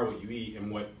like you are what you eat,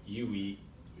 and what you eat,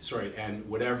 and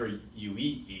whatever you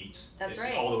eat, That's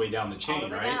right. all the way down the chain, All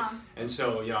the way right? down. And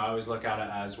so, you know, I always look at it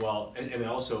as well, and it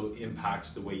also impacts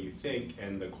the way you think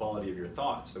and the quality of your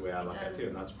thoughts, the way I look at it too.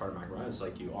 And that's part of macrobiotics. It's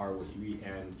like you are what you eat,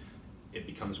 and it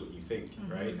becomes what you think,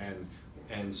 right?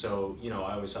 And so, you know,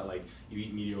 I always thought like you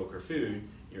eat mediocre food,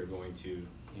 you're going to,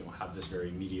 you know, have this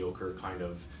very mediocre kind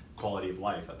of quality of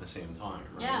life at the same time,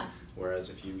 right? Yeah.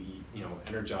 Whereas if you eat, you know,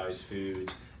 energized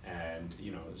foods and,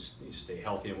 you know, you stay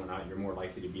healthy and whatnot, you're more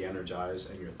likely to be energized,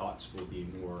 and your thoughts will be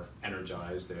more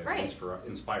energized and Right.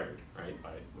 inspired, right, by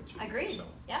what you Agreed. eat. So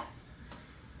Yeah.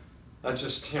 that's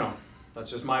just, you know, that's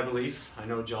just my belief. I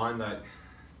know, John, that,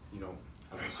 you know,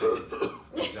 how do I say it?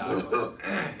 Exactly.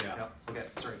 Yeah. yeah. Okay,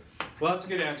 sorry. Well, that's a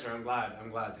good answer. I'm glad,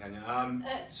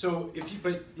 Tanya. So if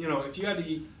you had to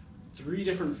eat 3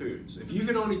 different foods, if you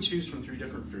could only choose from 3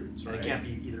 different foods, And right? it can't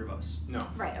be either of us. No.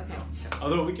 Right, okay. No.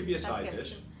 Although we could be a That's side good.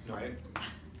 dish, right?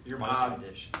 You're my side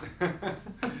dish.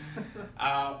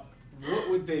 What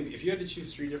would they be? If you had to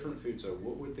choose 3 different foods, though,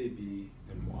 what would they be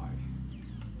and why?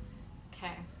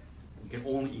 Okay. You can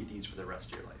only eat these for the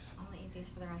rest of your life. Only eat these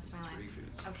for the rest of my life. 3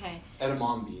 foods. Okay.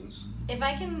 Edamame beans. If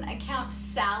I can count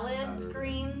salad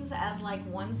greens as like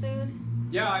one food.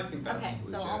 Yeah, I think that's Okay,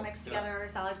 so legit. all mixed together,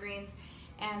 salad greens,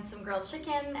 and some grilled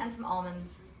chicken and some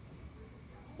almonds.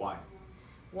 Why?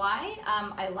 Why?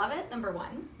 I love it, number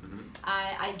 1. Mm-hmm.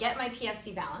 I get my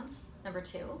PFC balance, number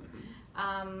 2.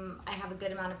 I have a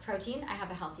good amount of protein, I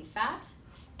have a healthy fat,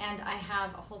 and I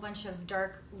have a whole bunch of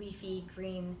dark leafy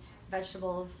green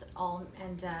vegetables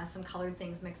and some colored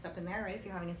things mixed up in there, right, if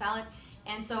you're having a salad.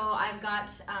 And so I've got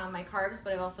my carbs,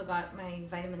 but I've also got my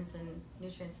vitamins and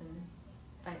nutrients and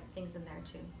things in there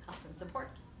to help and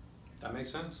support. That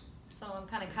makes sense. So I'm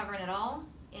kind of covering it all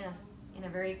in a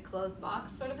very closed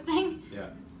box sort of a thing. Yeah.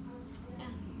 Yeah.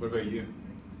 What about you?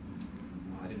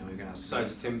 I didn't know you were gonna ask.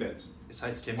 Besides Timbits.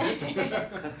 Besides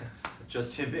Timbits?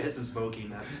 Just Timbits and smoking.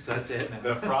 That's it, man.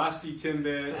 The frosty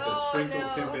Timbit, the Oh, sprinkled no.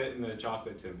 Timbit, and the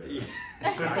chocolate Timbit. Yeah,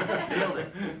 exactly. Nailed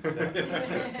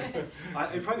it.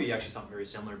 It'd probably be actually something very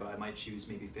similar, but I might choose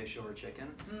maybe fish over chicken.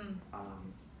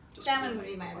 Just Salmon for would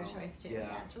be my other profile. choice too. Yeah,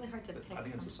 it's really hard to But pick. I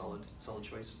think it's a something. solid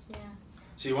choice. Yeah.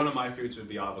 See, one of my foods would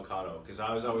be avocado, because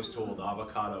I was always told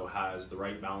avocado has the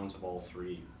right balance of all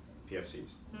 3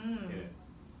 PFCs in it.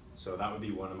 So that would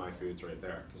be one of my foods right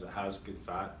there, because it has good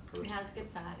fat. It Protein. has good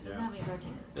fat. It doesn't Yeah. have any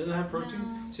protein. Doesn't it have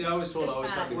protein? No. See, I was told Good I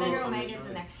always fat. had the It's bigger good omegas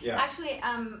in there. Yeah. Actually,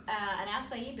 an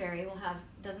acai berry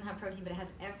doesn't have protein, but it has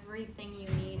everything you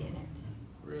need in it.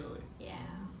 Really? Yeah.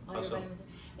 All How your so? vitamins.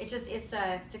 It's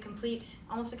a complete,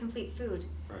 almost a complete food.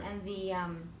 Right. And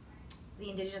the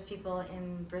indigenous people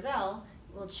in Brazil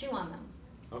will chew on them.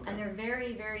 Okay. And they're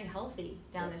very, very healthy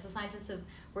down there. So scientists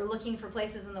were looking for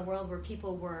places in the world where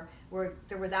people were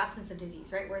there was absence of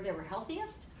disease, right? Where they were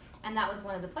healthiest. And that was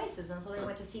one of the places. And so they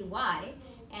went to see why.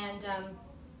 And I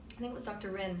think it was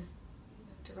Dr.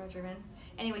 Roger Rin.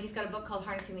 Anyway, he's got a book called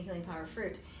Harnessing the Healing Power of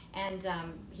Fruit. And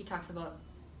he talks about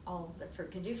all that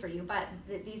fruit can do for you. But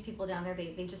these people down there,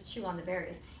 they just chew on the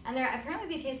berries. And apparently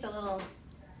they taste a little,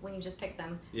 when you just pick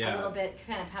them, a little bit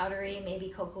kind of powdery, maybe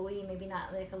cocoa-y, maybe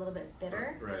not, like a little bit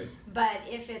bitter. Right. But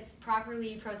if it's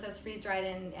properly processed, freeze-dried,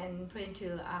 and put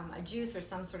into a juice or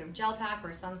some sort of gel pack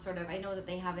or some sort of, I know that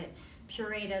they have it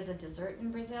pureed as a dessert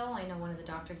in Brazil. I know one of the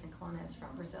doctors in Kelowna is from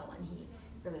Brazil, and he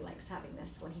really likes having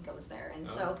this when he goes there. And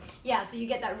so you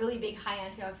get that really big high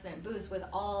antioxidant boost with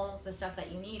all the stuff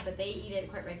that you need, but they eat it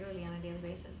quite regularly on a daily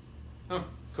basis. Oh,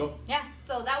 cool. Yeah,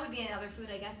 so that would be another food,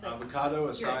 I guess. That Avocado,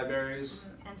 acai berries.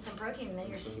 and some protein, and then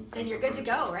you're Some good to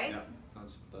go, protein. right? Yeah,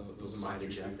 those are Side my to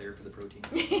 3 Jeff foods. there for the protein.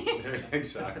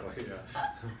 Exactly. Yeah.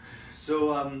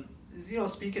 So,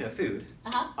 speaking of food,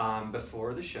 Uh-huh.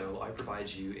 before the show, I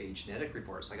provided you a genetic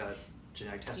report. So I got a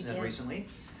genetic test You done did. recently,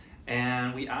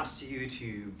 and we asked you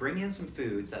to bring in some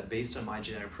foods that, based on my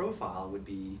genetic profile, would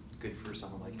be good for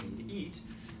someone like me to eat,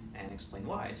 and explain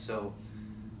why. So,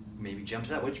 maybe jump to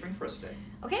that. What did you bring for us today?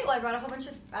 Okay, well, I brought a whole bunch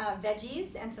of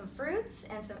veggies and some fruits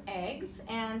and some eggs,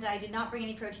 and I did not bring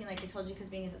any protein like I told you, because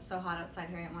being as it's so hot outside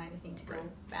here, I didn't want anything to go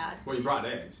bad. Well, you brought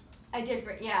eggs. I did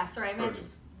bring, yeah, sorry, I meant Protein.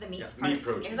 the meat Yeah, part. meat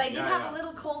protein. Because I did Yeah, have yeah. a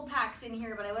little cold packs in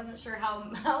here, but I wasn't sure how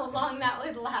long that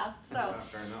would last. So, Yeah,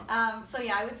 fair enough. so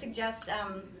yeah, I would suggest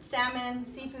salmon,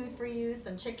 seafood for you,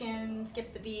 some chicken,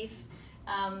 skip the beef.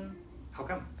 How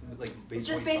come? Like,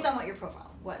 Just based on what your profile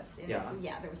was. Yeah.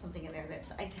 Yeah, there was something in there that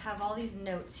I have all these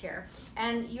notes here.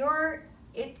 And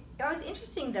it was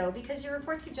interesting though, because your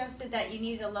report suggested that you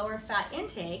needed a lower fat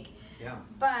intake, Yeah.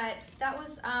 but that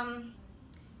was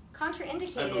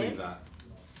contraindicated. I believe that.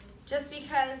 Just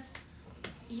because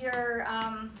you're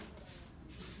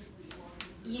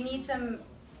you need some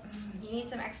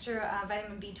extra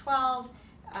vitamin B12,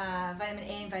 vitamin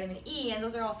A and vitamin E, and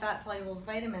those are all fat soluble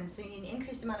vitamins, so you need an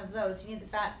increased amount of those. You need the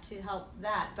fat to help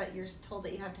that, but you're told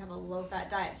that you have to have a low fat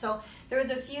diet. So there was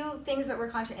a few things that were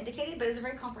contraindicated, but it was a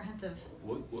very comprehensive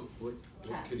What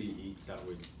test. could he eat that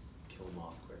would kill him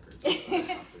off quicker? Just not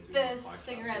have to do the more podcast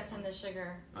cigarettes with and him. the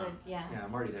sugar. Oh. Yeah. Yeah,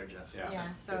 I'm already there, Jeff.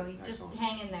 Yeah, so good. you just Excellent.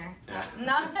 hang in there. It's Yeah.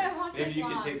 not it won't Maybe take you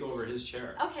long. could take over his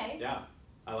chair. Okay. Yeah,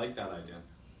 I like that idea.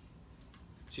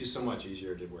 She's so much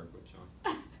easier to work with,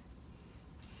 John.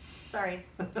 Sorry,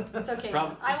 it's okay.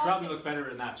 Probably, I won't probably take- look better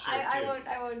in that shirt I too.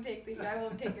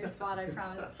 won't take your spot, I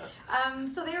promise.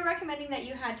 So they were recommending that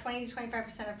you had 20 to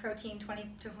 25% of protein, 20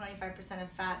 to 25% of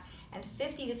fat, and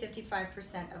 50 to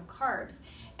 55% of carbs.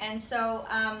 And so,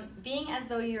 being as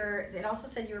though it also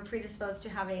said you were predisposed to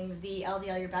having the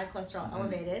LDL, your bad cholesterol,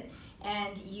 elevated,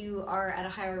 and you are at a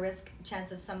higher risk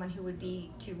chance of someone who would be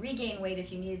to regain weight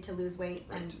if you needed to lose weight.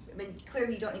 Right. And I mean,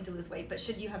 clearly you don't need to lose weight, but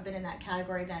should you have been in that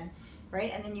category then,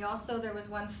 right? And then you also, there was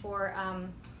one for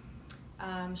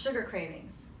sugar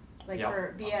cravings, like Yep.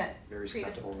 for Very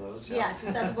susceptible to those. Yeah,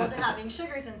 susceptible to having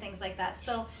sugars and things like that.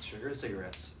 So Sugar and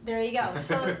cigarettes. there you go.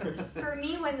 So for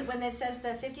me, when it says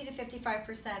the 50 to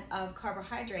 55% of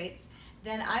carbohydrates,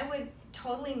 then I would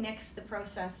totally nix the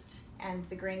processed and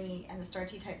the grainy and the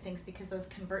starchy type things, because those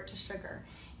convert to sugar.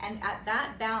 And at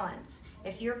that balance,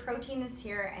 if your protein is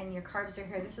here and your carbs are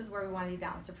here, this is where we want to be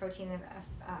balanced, a protein,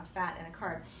 a fat, and a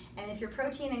carb. And if your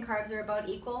protein and carbs are about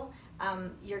equal,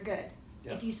 you're good.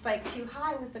 Yeah. If you spike too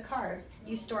high with the carbs,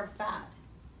 you store fat.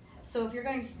 So if you're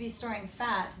going to be storing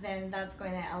fat, then that's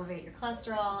going to elevate your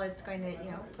cholesterol, it's going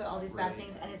to put all these bad Right.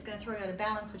 things, and it's going to throw you out of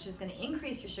balance, which is going to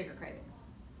increase your sugar cravings.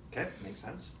 Okay, makes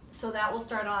sense. So that will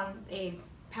start on a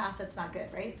path that's not good,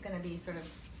 right? It's going to be sort of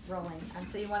rolling. And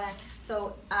so you want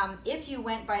to, if you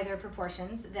went by their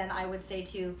proportions, then I would say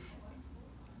to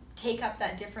take up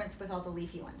that difference with all the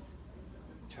leafy ones.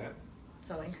 Okay.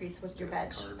 also increase with So your veg,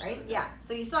 carbs, right? yeah.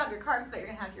 So you still have your carbs, but you're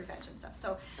gonna have your veg and stuff.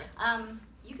 So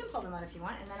you can pull them out if you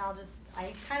want, and then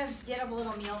I kind of did up a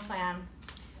little meal plan.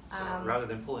 So rather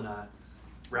than pulling a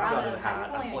Rabbit rabbit out of a hat,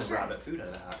 I'm pulling pulling a carrot. rabbit food out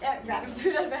of a hat. Yeah, rabbit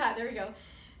food out of a hat. There we go.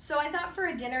 So I thought for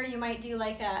a dinner you might do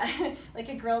like a like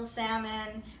a grilled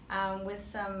salmon with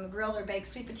some grilled or baked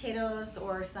sweet potatoes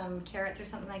or some carrots or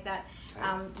something like that.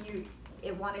 Okay.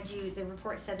 The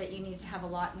report said that you need to have a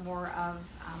lot more of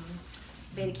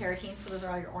beta carotene. So those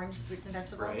are all your orange fruits and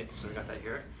vegetables. Right. So we got that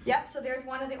here. Yep. So there's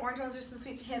one of the orange ones. There's some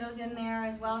sweet potatoes in there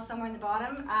as well, somewhere in the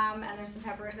bottom. And there's some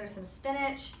peppers. There's some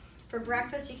spinach. For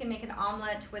breakfast, you can make an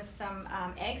omelet with some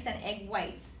eggs and egg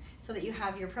whites, so that you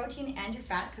have your protein and your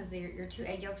fat, because your 2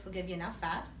 egg yolks will give you enough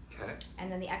fat. Okay.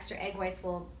 And then the extra egg whites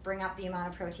will bring up the amount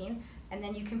of protein. And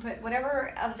then you can put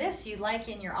whatever of this you'd like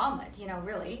in your omelet,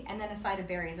 really. And then a side of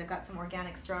berries. I've got some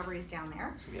organic strawberries down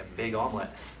there. So we have a big omelet.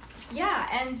 Yeah,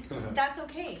 and that's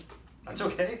okay. That's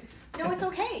okay. No, it's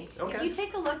okay. Okay. If you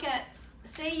take a look at,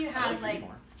 say you had I like to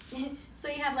eat more. so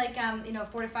you had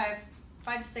 4 to 5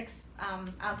 to 6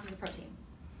 ounces of protein.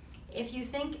 If you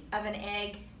think of an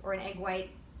egg or an egg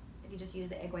white, if you just use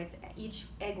the egg whites, each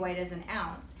egg white is an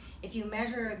ounce. If you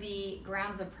measure the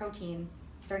grams of protein,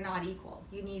 they're not equal.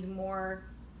 You need more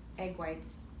egg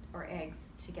whites or eggs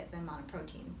to get the amount of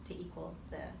protein to equal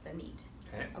the meat.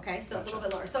 Okay, so it's a little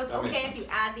bit lower. So it's okay if you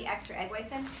add the extra egg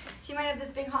whites in. So you might have this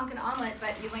big honkin' omelet,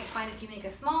 but you might find if you make a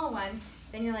small one,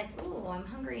 then you're like, ooh, I'm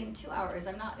hungry in 2 hours.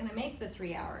 I'm not gonna make the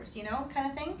 3 hours,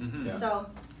 kind of thing. Mm-hmm. Yeah. So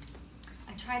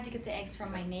I tried to get the eggs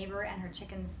from my neighbor, and her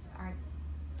chickens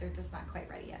they're just not quite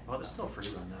ready yet. Well, there's still a free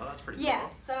run though. That's pretty Yeah, cool.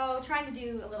 so trying to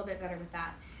do a little bit better with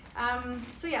that.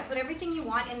 So yeah, put everything you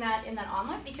want in that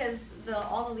omelet, because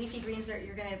all the leafy greens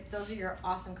those are your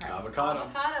awesome carbs. Avocado.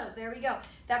 Avocados, there we go.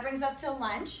 That brings us to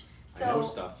lunch. So I know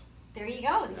stuff. there you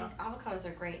go. Yeah. Avocados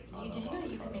are great. Did you know that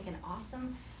you can make an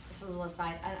awesome, just a little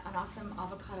aside, an awesome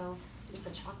avocado, it's a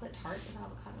chocolate tart with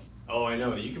avocados. Oh, I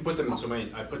know. You can put them in so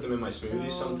many. I put them in my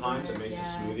smoothies So sometimes. good, It makes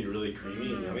yes. the smoothie really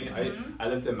creamy and yummy. Mhm. I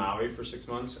lived in Maui for 6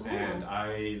 months, Ooh. and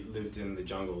I lived in the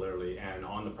jungle literally. And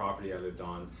on the property I lived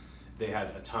on, they had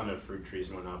a ton of fruit trees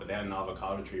and whatnot, but they had an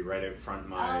avocado tree right out front of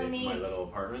my little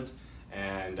apartment.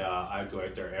 And I'd go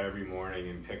out there every morning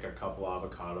and pick a couple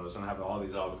avocados, and I have all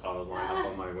these avocados lined up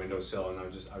on my windowsill, and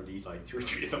I would eat like 2 or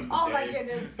 3 of them a Oh day. my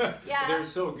goodness. Yeah. They're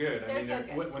so good. They're so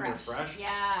good. When they're fresh.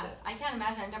 Yeah, I can't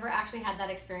imagine. I've never actually had that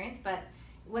experience, but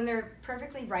when they're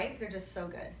perfectly ripe, they're just so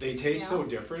good. They taste so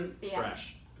different, Yeah.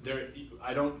 fresh.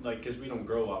 I don't because we don't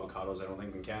grow avocados, I don't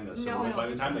think, in Canada. So No, I don't by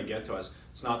the think time so. they get to us,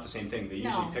 it's not the same thing. They No.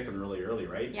 usually pick them really early,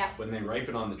 right? Yeah. When they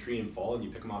ripen on the tree in fall and you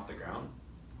pick them off the ground.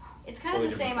 It's kind of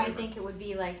Totally the same, different I flavor. think it would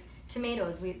be like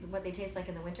tomatoes, what they taste like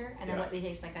in the winter, and then Yeah. what they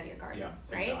taste like out of your garden, Yeah,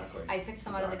 right? exactly. I picked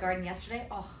some out of the Exactly. garden yesterday.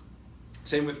 Oh,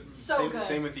 Same with So good.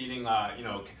 same with eating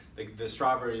the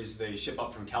strawberries they ship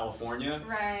up from California,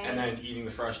 right. and then eating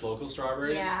the fresh local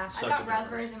strawberries. Yeah, Such I a got difference.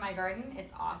 raspberries in my garden.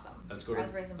 It's awesome. Let's go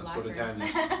raspberries to and let's go to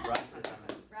blackberries.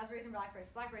 Tania's. Raspberries and blackberries.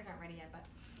 Blackberries aren't ready yet, but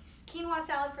quinoa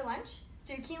salad for lunch.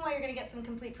 So your quinoa, you're gonna get some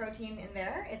complete protein in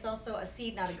there. It's also a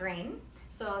seed, not a grain.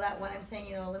 So that when I'm saying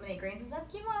eliminate grains and stuff,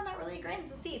 quinoa not really a grain,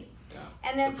 it's a seed. Yeah.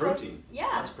 And then The protein. yeah,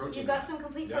 Lots of protein you've got there. some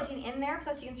complete Yeah. protein in there.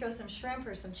 Plus you can throw some shrimp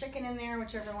or some chicken in there,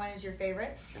 whichever one is your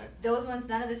favorite. Okay. Those ones,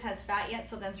 none of this has fat yet,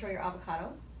 so then throw your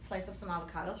avocado. Slice up some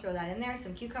avocado, throw that in there.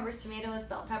 Some cucumbers, tomatoes,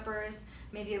 bell peppers,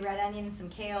 maybe a red onion, some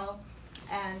kale.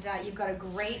 And you've got a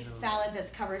great salad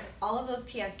that covers all of those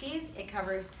PFCs. It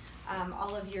covers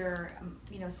all of your,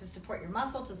 to support your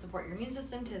muscle, to support your immune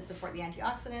system, to support the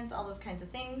antioxidants, all those kinds of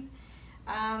things.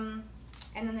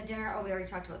 And then the dinner, we already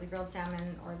talked about the grilled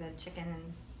salmon or the chicken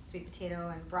and sweet potato,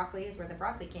 and broccoli is where the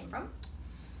broccoli came from.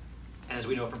 And as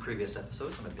we know from previous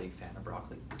episodes, I'm a big fan of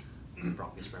broccoli.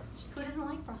 Broccoli sprouts. Who doesn't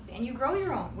like broccoli? And you grow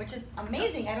your own, which is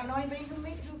amazing. Yes. I don't know anybody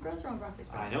who grows their own broccoli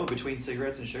sprouts. I know, between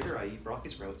cigarettes and sugar, I eat broccoli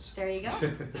sprouts. There you go.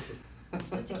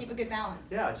 Just to keep a good balance.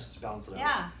 Yeah, just to balance it out.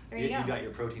 Yeah, there you go. You've got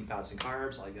your protein, fats, and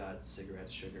carbs. I got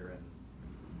cigarettes, sugar,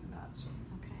 and that. So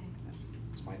Okay,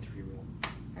 it's my 3 rule.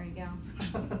 there you go.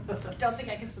 Don't think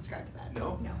I can subscribe to that.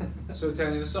 No? No. So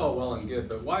Tanya, this is all well and good,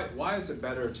 but why is it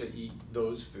better to eat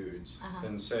those foods Uh-huh.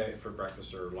 than say for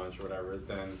breakfast or lunch or whatever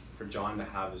than for John to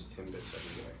have his Timbits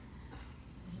every day?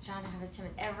 John to have his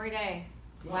Timbits every day.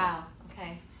 Wow.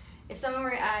 Okay. If someone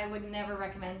were, I would never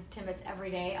recommend Timbits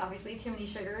every day. Obviously, too many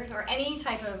sugars or any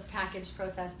type of packaged,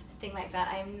 processed thing like that.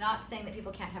 I am not saying that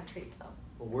people can't have treats, though.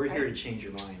 Well, we're here Right. to change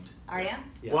your mind. Are ya?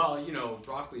 Yes. Well,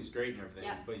 broccoli's great and everything,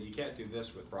 Yeah. but you can't do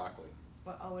this with broccoli.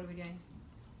 What are we doing?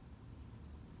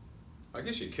 I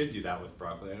guess you could do that with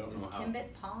broccoli. I don't Is know this how.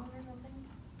 Timbit Pong or something?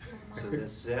 So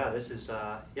this is,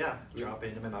 drop it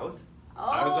into my mouth. Oh.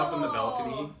 I was up on the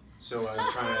balcony So I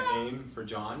was trying to aim for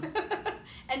John.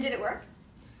 And did it work?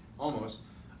 Almost.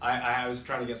 I was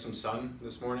trying to get some sun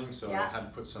this morning, so Yeah. I had to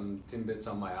put some Timbits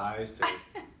on my eyes to.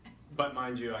 But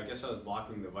mind you, I guess I was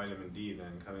blocking the vitamin D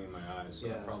then coming in my eyes, so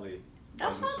it probably.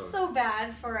 That's not so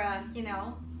bad for a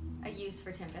use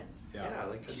for Timbits. Yeah,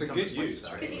 like it's a good use.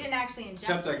 Because you didn't actually ingest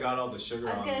Except it. I got all the sugar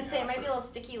on I was me gonna say it might after. be a little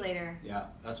sticky later. Yeah,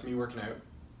 that's me working out.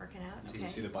 Working out. You Okay. can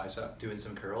see the bicep. Doing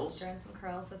some curls. Doing some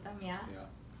curls with them. Yeah. Yeah.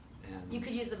 And You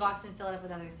could use the box and fill it up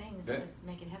with other things that would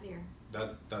make it heavier.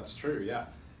 That's true. Yeah.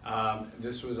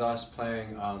 This was us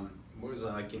playing. What was it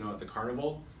like? At the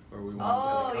carnival where we wanted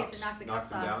Oh, to you have to knock the cups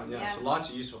them off. down. Yeah. Yes. So lots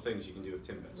of useful things you can do with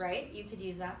Timbits. Right. You could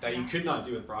use that. That you could not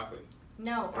do with broccoli.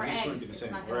 No, or At least eggs. wouldn't be the It's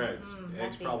same. not Or good. eggs.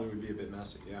 Eggs Messy. probably would be a bit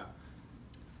messy. Yeah.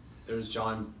 There's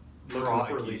John looking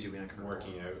Properly like he's doing a curl.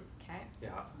 working out. Okay. yeah.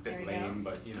 A There bit you go. lame,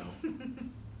 but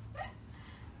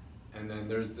And then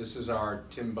this is our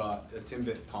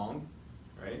Timbit pong,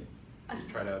 right? You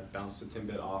try to bounce the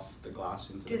Timbit off the glass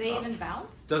into Do the they cup. even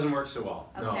bounce? Doesn't work so well.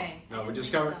 Okay, I No, we didn't think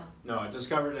discovered. so. No, I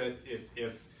discovered that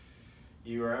if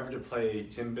you were ever to play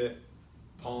Timbit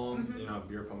pong, Mhm.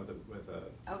 beer pong with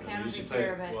a Okay, I'm a usually big play.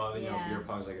 beer, but Well, yeah. beer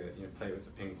pong is like play it with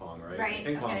the ping pong, right? Right,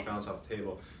 Ping pong okay. bounce off the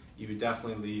table. You would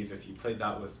definitely leave if you played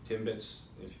that with Timbits.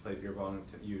 If you played beer pong,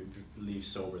 you'd leave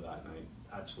sober that night.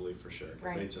 Absolutely for sure,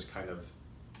 because they Right. just kind of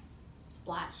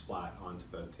Splat. onto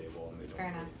the table and they don't. Fair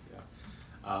really, enough.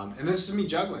 Yeah. And this is me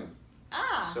juggling.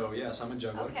 Ah. So yes, I'm a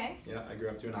juggler. Okay. Yeah, I grew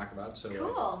up doing acrobat, so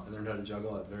Cool. I learned how to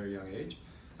juggle at a very young age.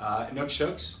 Nook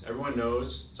Shooks, everyone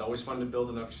knows it's always fun to build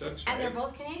a Nook Shooks, right? And they're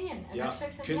both Canadian. And Nook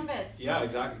Shooks and Timbits. Yeah,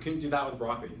 exactly. Couldn't do that with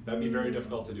broccoli. That'd be very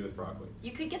difficult to do with broccoli.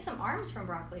 You could get some arms from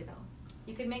broccoli though.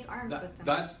 You could make arms with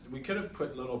them. We could have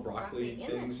put little broccoli Broccoli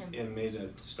in the things Timbits. and made a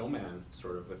snowman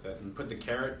sort of with it, and put the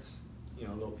carrot,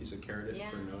 a little piece of carrot Yeah.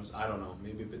 for a nose. I don't know,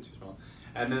 maybe a bit too small.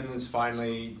 And then there's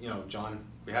finally, John.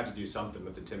 We had to do something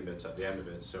with the Timbits at the end of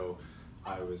it, so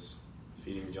I was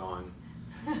feeding John.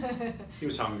 He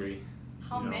was hungry.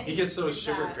 How many? He gets those is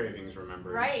sugar that? cravings, remember?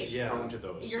 Right. He's Yeah. prone to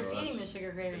those. You're so feeding the that's-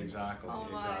 sugar cravings. Exactly. Oh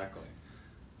my. Exactly.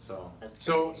 So That's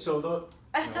so crazy.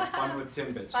 fun with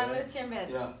Timbits. Fun right? with Timbits.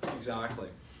 Yeah, exactly.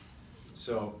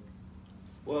 So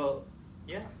Well,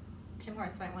 yeah. Tim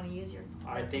Hortons might want to use your.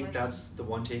 I think commercial. that's the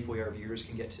one takeaway our viewers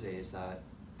can get today is that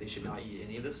they should not eat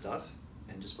any of this stuff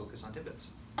and just focus on Timbits.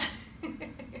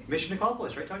 Mission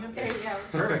accomplished, right, Tanya? There you go.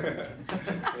 Perfect.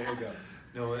 there you go.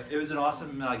 No, it was an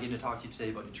awesome getting to talk to you today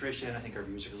about nutrition. I think our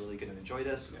viewers are really going to enjoy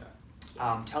this.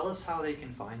 Yeah. Tell us how they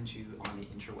can find you on the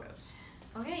interwebs.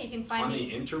 Okay, you can find On me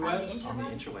the interwebs? On the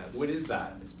interwebs. What is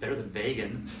that? It's better than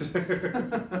vegan.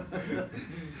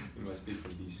 You must be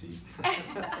from BC.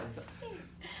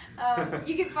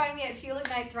 You can find me at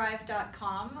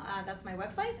fuelignitethrive.com. That's my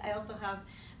website. I also have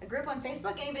a group on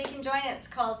Facebook. Anybody can join. It's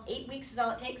called 8 Weeks is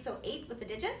All It Takes, so 8 with the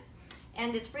digit.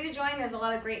 And it's free to join. There's a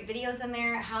lot of great videos in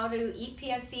there, how to eat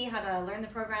PFC, how to learn the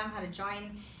program, how to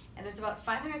join. And there's about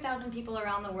 500,000 people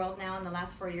around the world now in the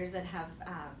last 4 years that have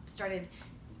started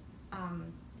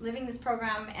living this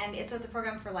program, and so it's a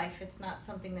program for life. It's not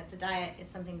something that's a diet.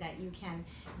 It's something that you can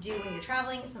do when you're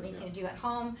traveling. It's something you can do at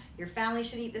home. Your family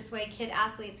should eat this way. Kid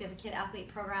athletes, we have a kid athlete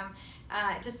program.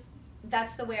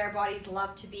 That's the way our bodies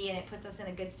love to be, and it puts us in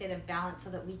a good state of balance so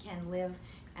that we can live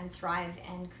and thrive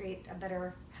and create a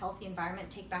better, healthy environment,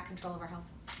 take back control of our health.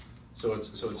 So it's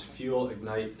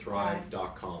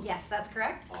fuelignitethrive.com. Yes, that's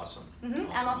correct. Awesome. Mm-hmm.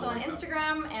 Awesome. I'm also I on like that.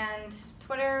 Instagram and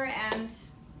Twitter and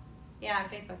on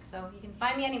Facebook, so you can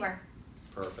find me anywhere.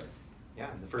 Perfect. Yeah,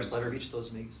 and the first letter of each of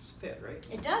those makes fit, right?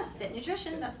 It does, Fit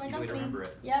Nutrition, that's my Easy company. way to remember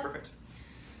it. Yep. Perfect.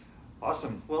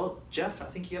 Awesome. Well, Jeff, I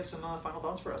think you have some final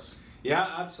thoughts for us. Yeah,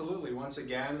 absolutely. Once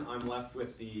again, I'm left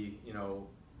with the,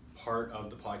 part of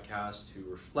the podcast to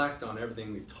reflect on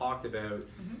everything we've talked about,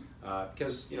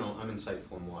 because, I'm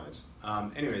insightful and wise.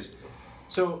 Anyways,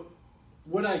 so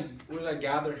what I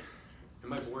gather,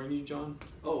 am I boring you, John?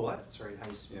 Oh, what? Sorry, I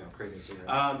was craving a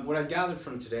cigarette. What I gathered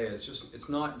from today, it's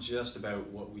not just about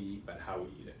what we eat, but how we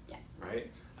eat it, right?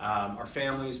 Our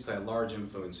families play a large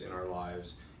influence in our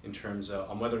lives in terms of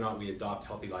on whether or not we adopt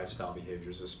healthy lifestyle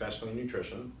behaviors, especially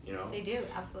nutrition, They do,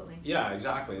 absolutely. Yeah,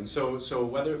 exactly. And so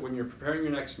when you're preparing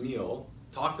your next meal,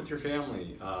 talk with your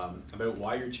family about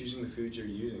why you're choosing the foods you're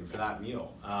using for that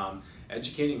meal.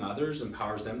 Educating others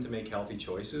empowers them to make healthy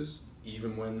choices,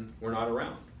 even when we're not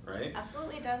around, right?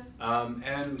 Absolutely it does.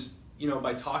 And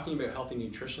by talking about healthy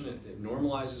nutrition, it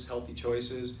normalizes healthy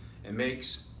choices and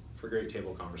makes for great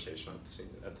table conversation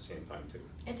at the same time too.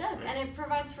 It does, Right. and it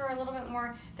provides for a little bit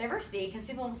more diversity because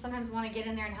people sometimes want to get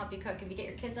in there and help you cook. If you get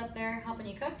your kids up there helping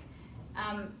you cook,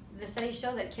 the studies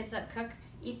show that kids that cook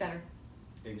eat better.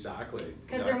 Exactly.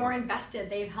 Because they're more invested.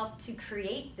 They've helped to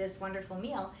create this wonderful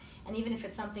meal. And even if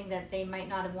it's something that they might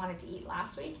not have wanted to eat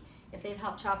last week, if they've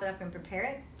helped chop it up and prepare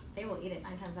it, they will eat it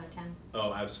 9 times out of 10.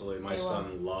 Oh, absolutely. My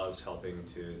son loves helping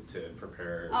to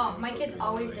prepare. Oh, my kids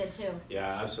always did too.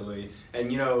 Yeah, absolutely.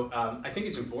 And, you know, I think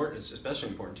it's important, it's especially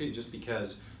important too, just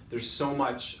because there's so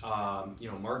much, you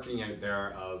know, marketing out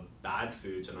there of bad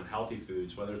foods and unhealthy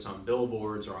foods, whether it's on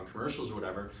billboards or on commercials or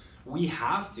whatever. We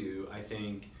have to, I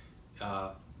think,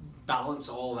 balance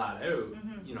all that out,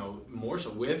 you know, more so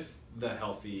with the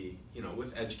healthy, you know,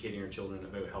 with educating our children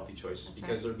about healthy choices. That's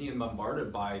because they're being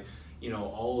bombarded by, you know,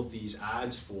 all of these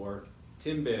ads for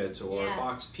Timbits or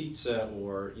boxed pizza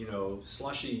or, you know,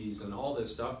 slushies and all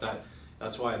this stuff.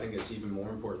 That's why I think it's even more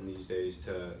important these days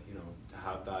to, you know, to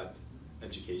have that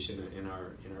education in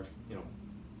our you know,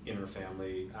 in our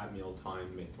family at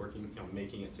mealtime, working, you know,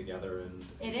 making it together and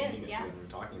together and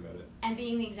talking about it. And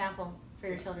being the example for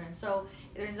your children. So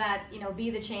there's that, you know, be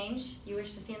the change you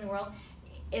wish to see in the world.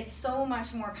 It's so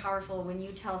much more powerful when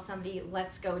you tell somebody,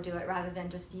 let's go do it, rather than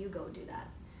just you go do that.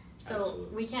 So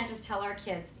Absolutely. We can't just tell our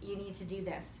kids, you need to do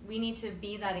this. We need to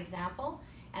be that example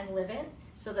and live it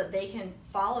so that they can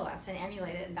follow us and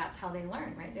emulate it, and that's how they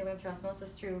learn, right? They learn through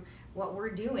osmosis, through what we're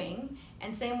doing.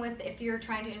 And same with if you're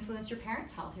trying to influence your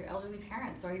parents' health, your elderly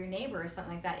parents or your neighbor or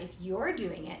something like that. If you're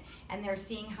doing it and they're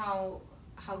seeing how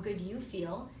good you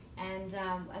feel and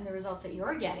the results that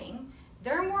you're getting,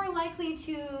 they're more likely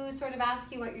to sort of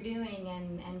ask you what you're doing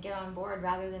and get on board,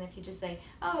 rather than if you just say,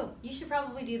 oh, you should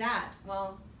probably do that.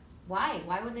 Well, why?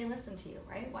 Why would they listen to you,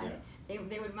 right? Why? Yeah.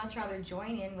 They would much rather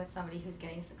join in with somebody who's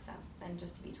getting success than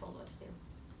just to be told what to do.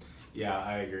 Yeah,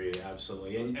 I agree,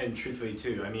 absolutely. And truthfully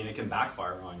too, I mean, it can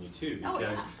backfire on you too,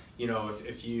 because you know,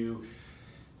 if you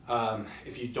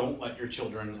don't let your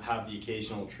children have the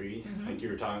occasional treat, like you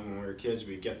were talking when we were kids,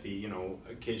 we'd get the, you know,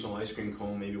 occasional ice cream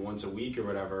cone maybe once a week or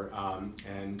whatever,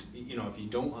 and you know, if you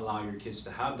don't allow your kids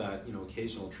to have that, you know,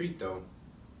 occasional treat though,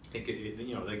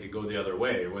 you know, they could go the other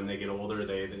way. When they get older,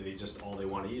 they just, all they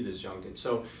want to eat is junk. And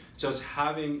so it's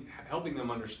helping them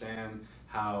understand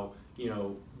how, you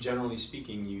know, generally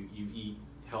speaking, you eat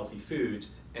healthy foods,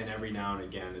 and every now and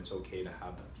again it's okay to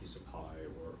have that piece of pie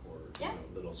or you know,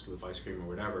 little scoop of ice cream or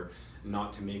whatever,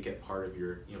 not to make it part of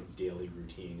your, you know, daily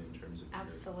routine in terms of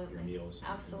your meals.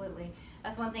 Absolutely.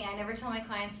 That's one thing I never tell my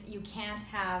clients, you can't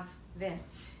have this.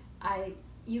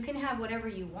 You can have whatever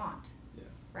you want,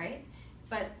 right?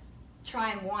 But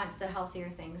try and want the healthier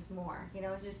things more. You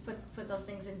know, just put those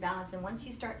things in balance. And once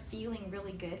you start feeling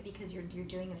really good because you're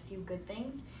doing a few good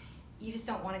things, you just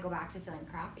don't want to go back to feeling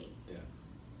crappy. Yeah.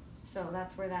 So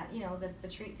that's where that, you know, the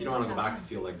treat things. You don't want to go back to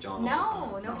feel like John.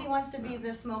 No, nobody wants to be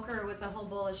the smoker with a whole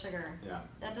bowl of sugar. Yeah.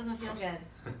 That doesn't feel good.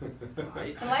 The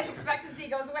life expectancy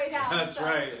goes way down. That's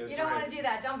right. You don't want to do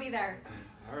that. Don't be there.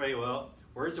 All right, well,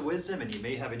 words of wisdom, and you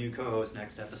may have a new co-host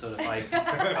next episode if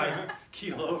I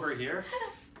keel over here.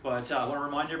 But I want to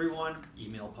remind everyone,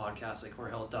 email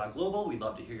podcast@corehealth.global. We'd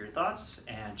love to hear your thoughts,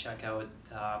 and check out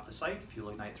the site,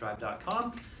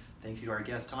 fuelignitethrive.com. Thank you to our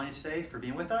guest, Tania, today for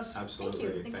being with us. Absolutely.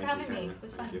 Thank you. Thanks for having me. Tania. It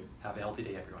was fun. Thank you. Have a healthy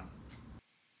day, everyone.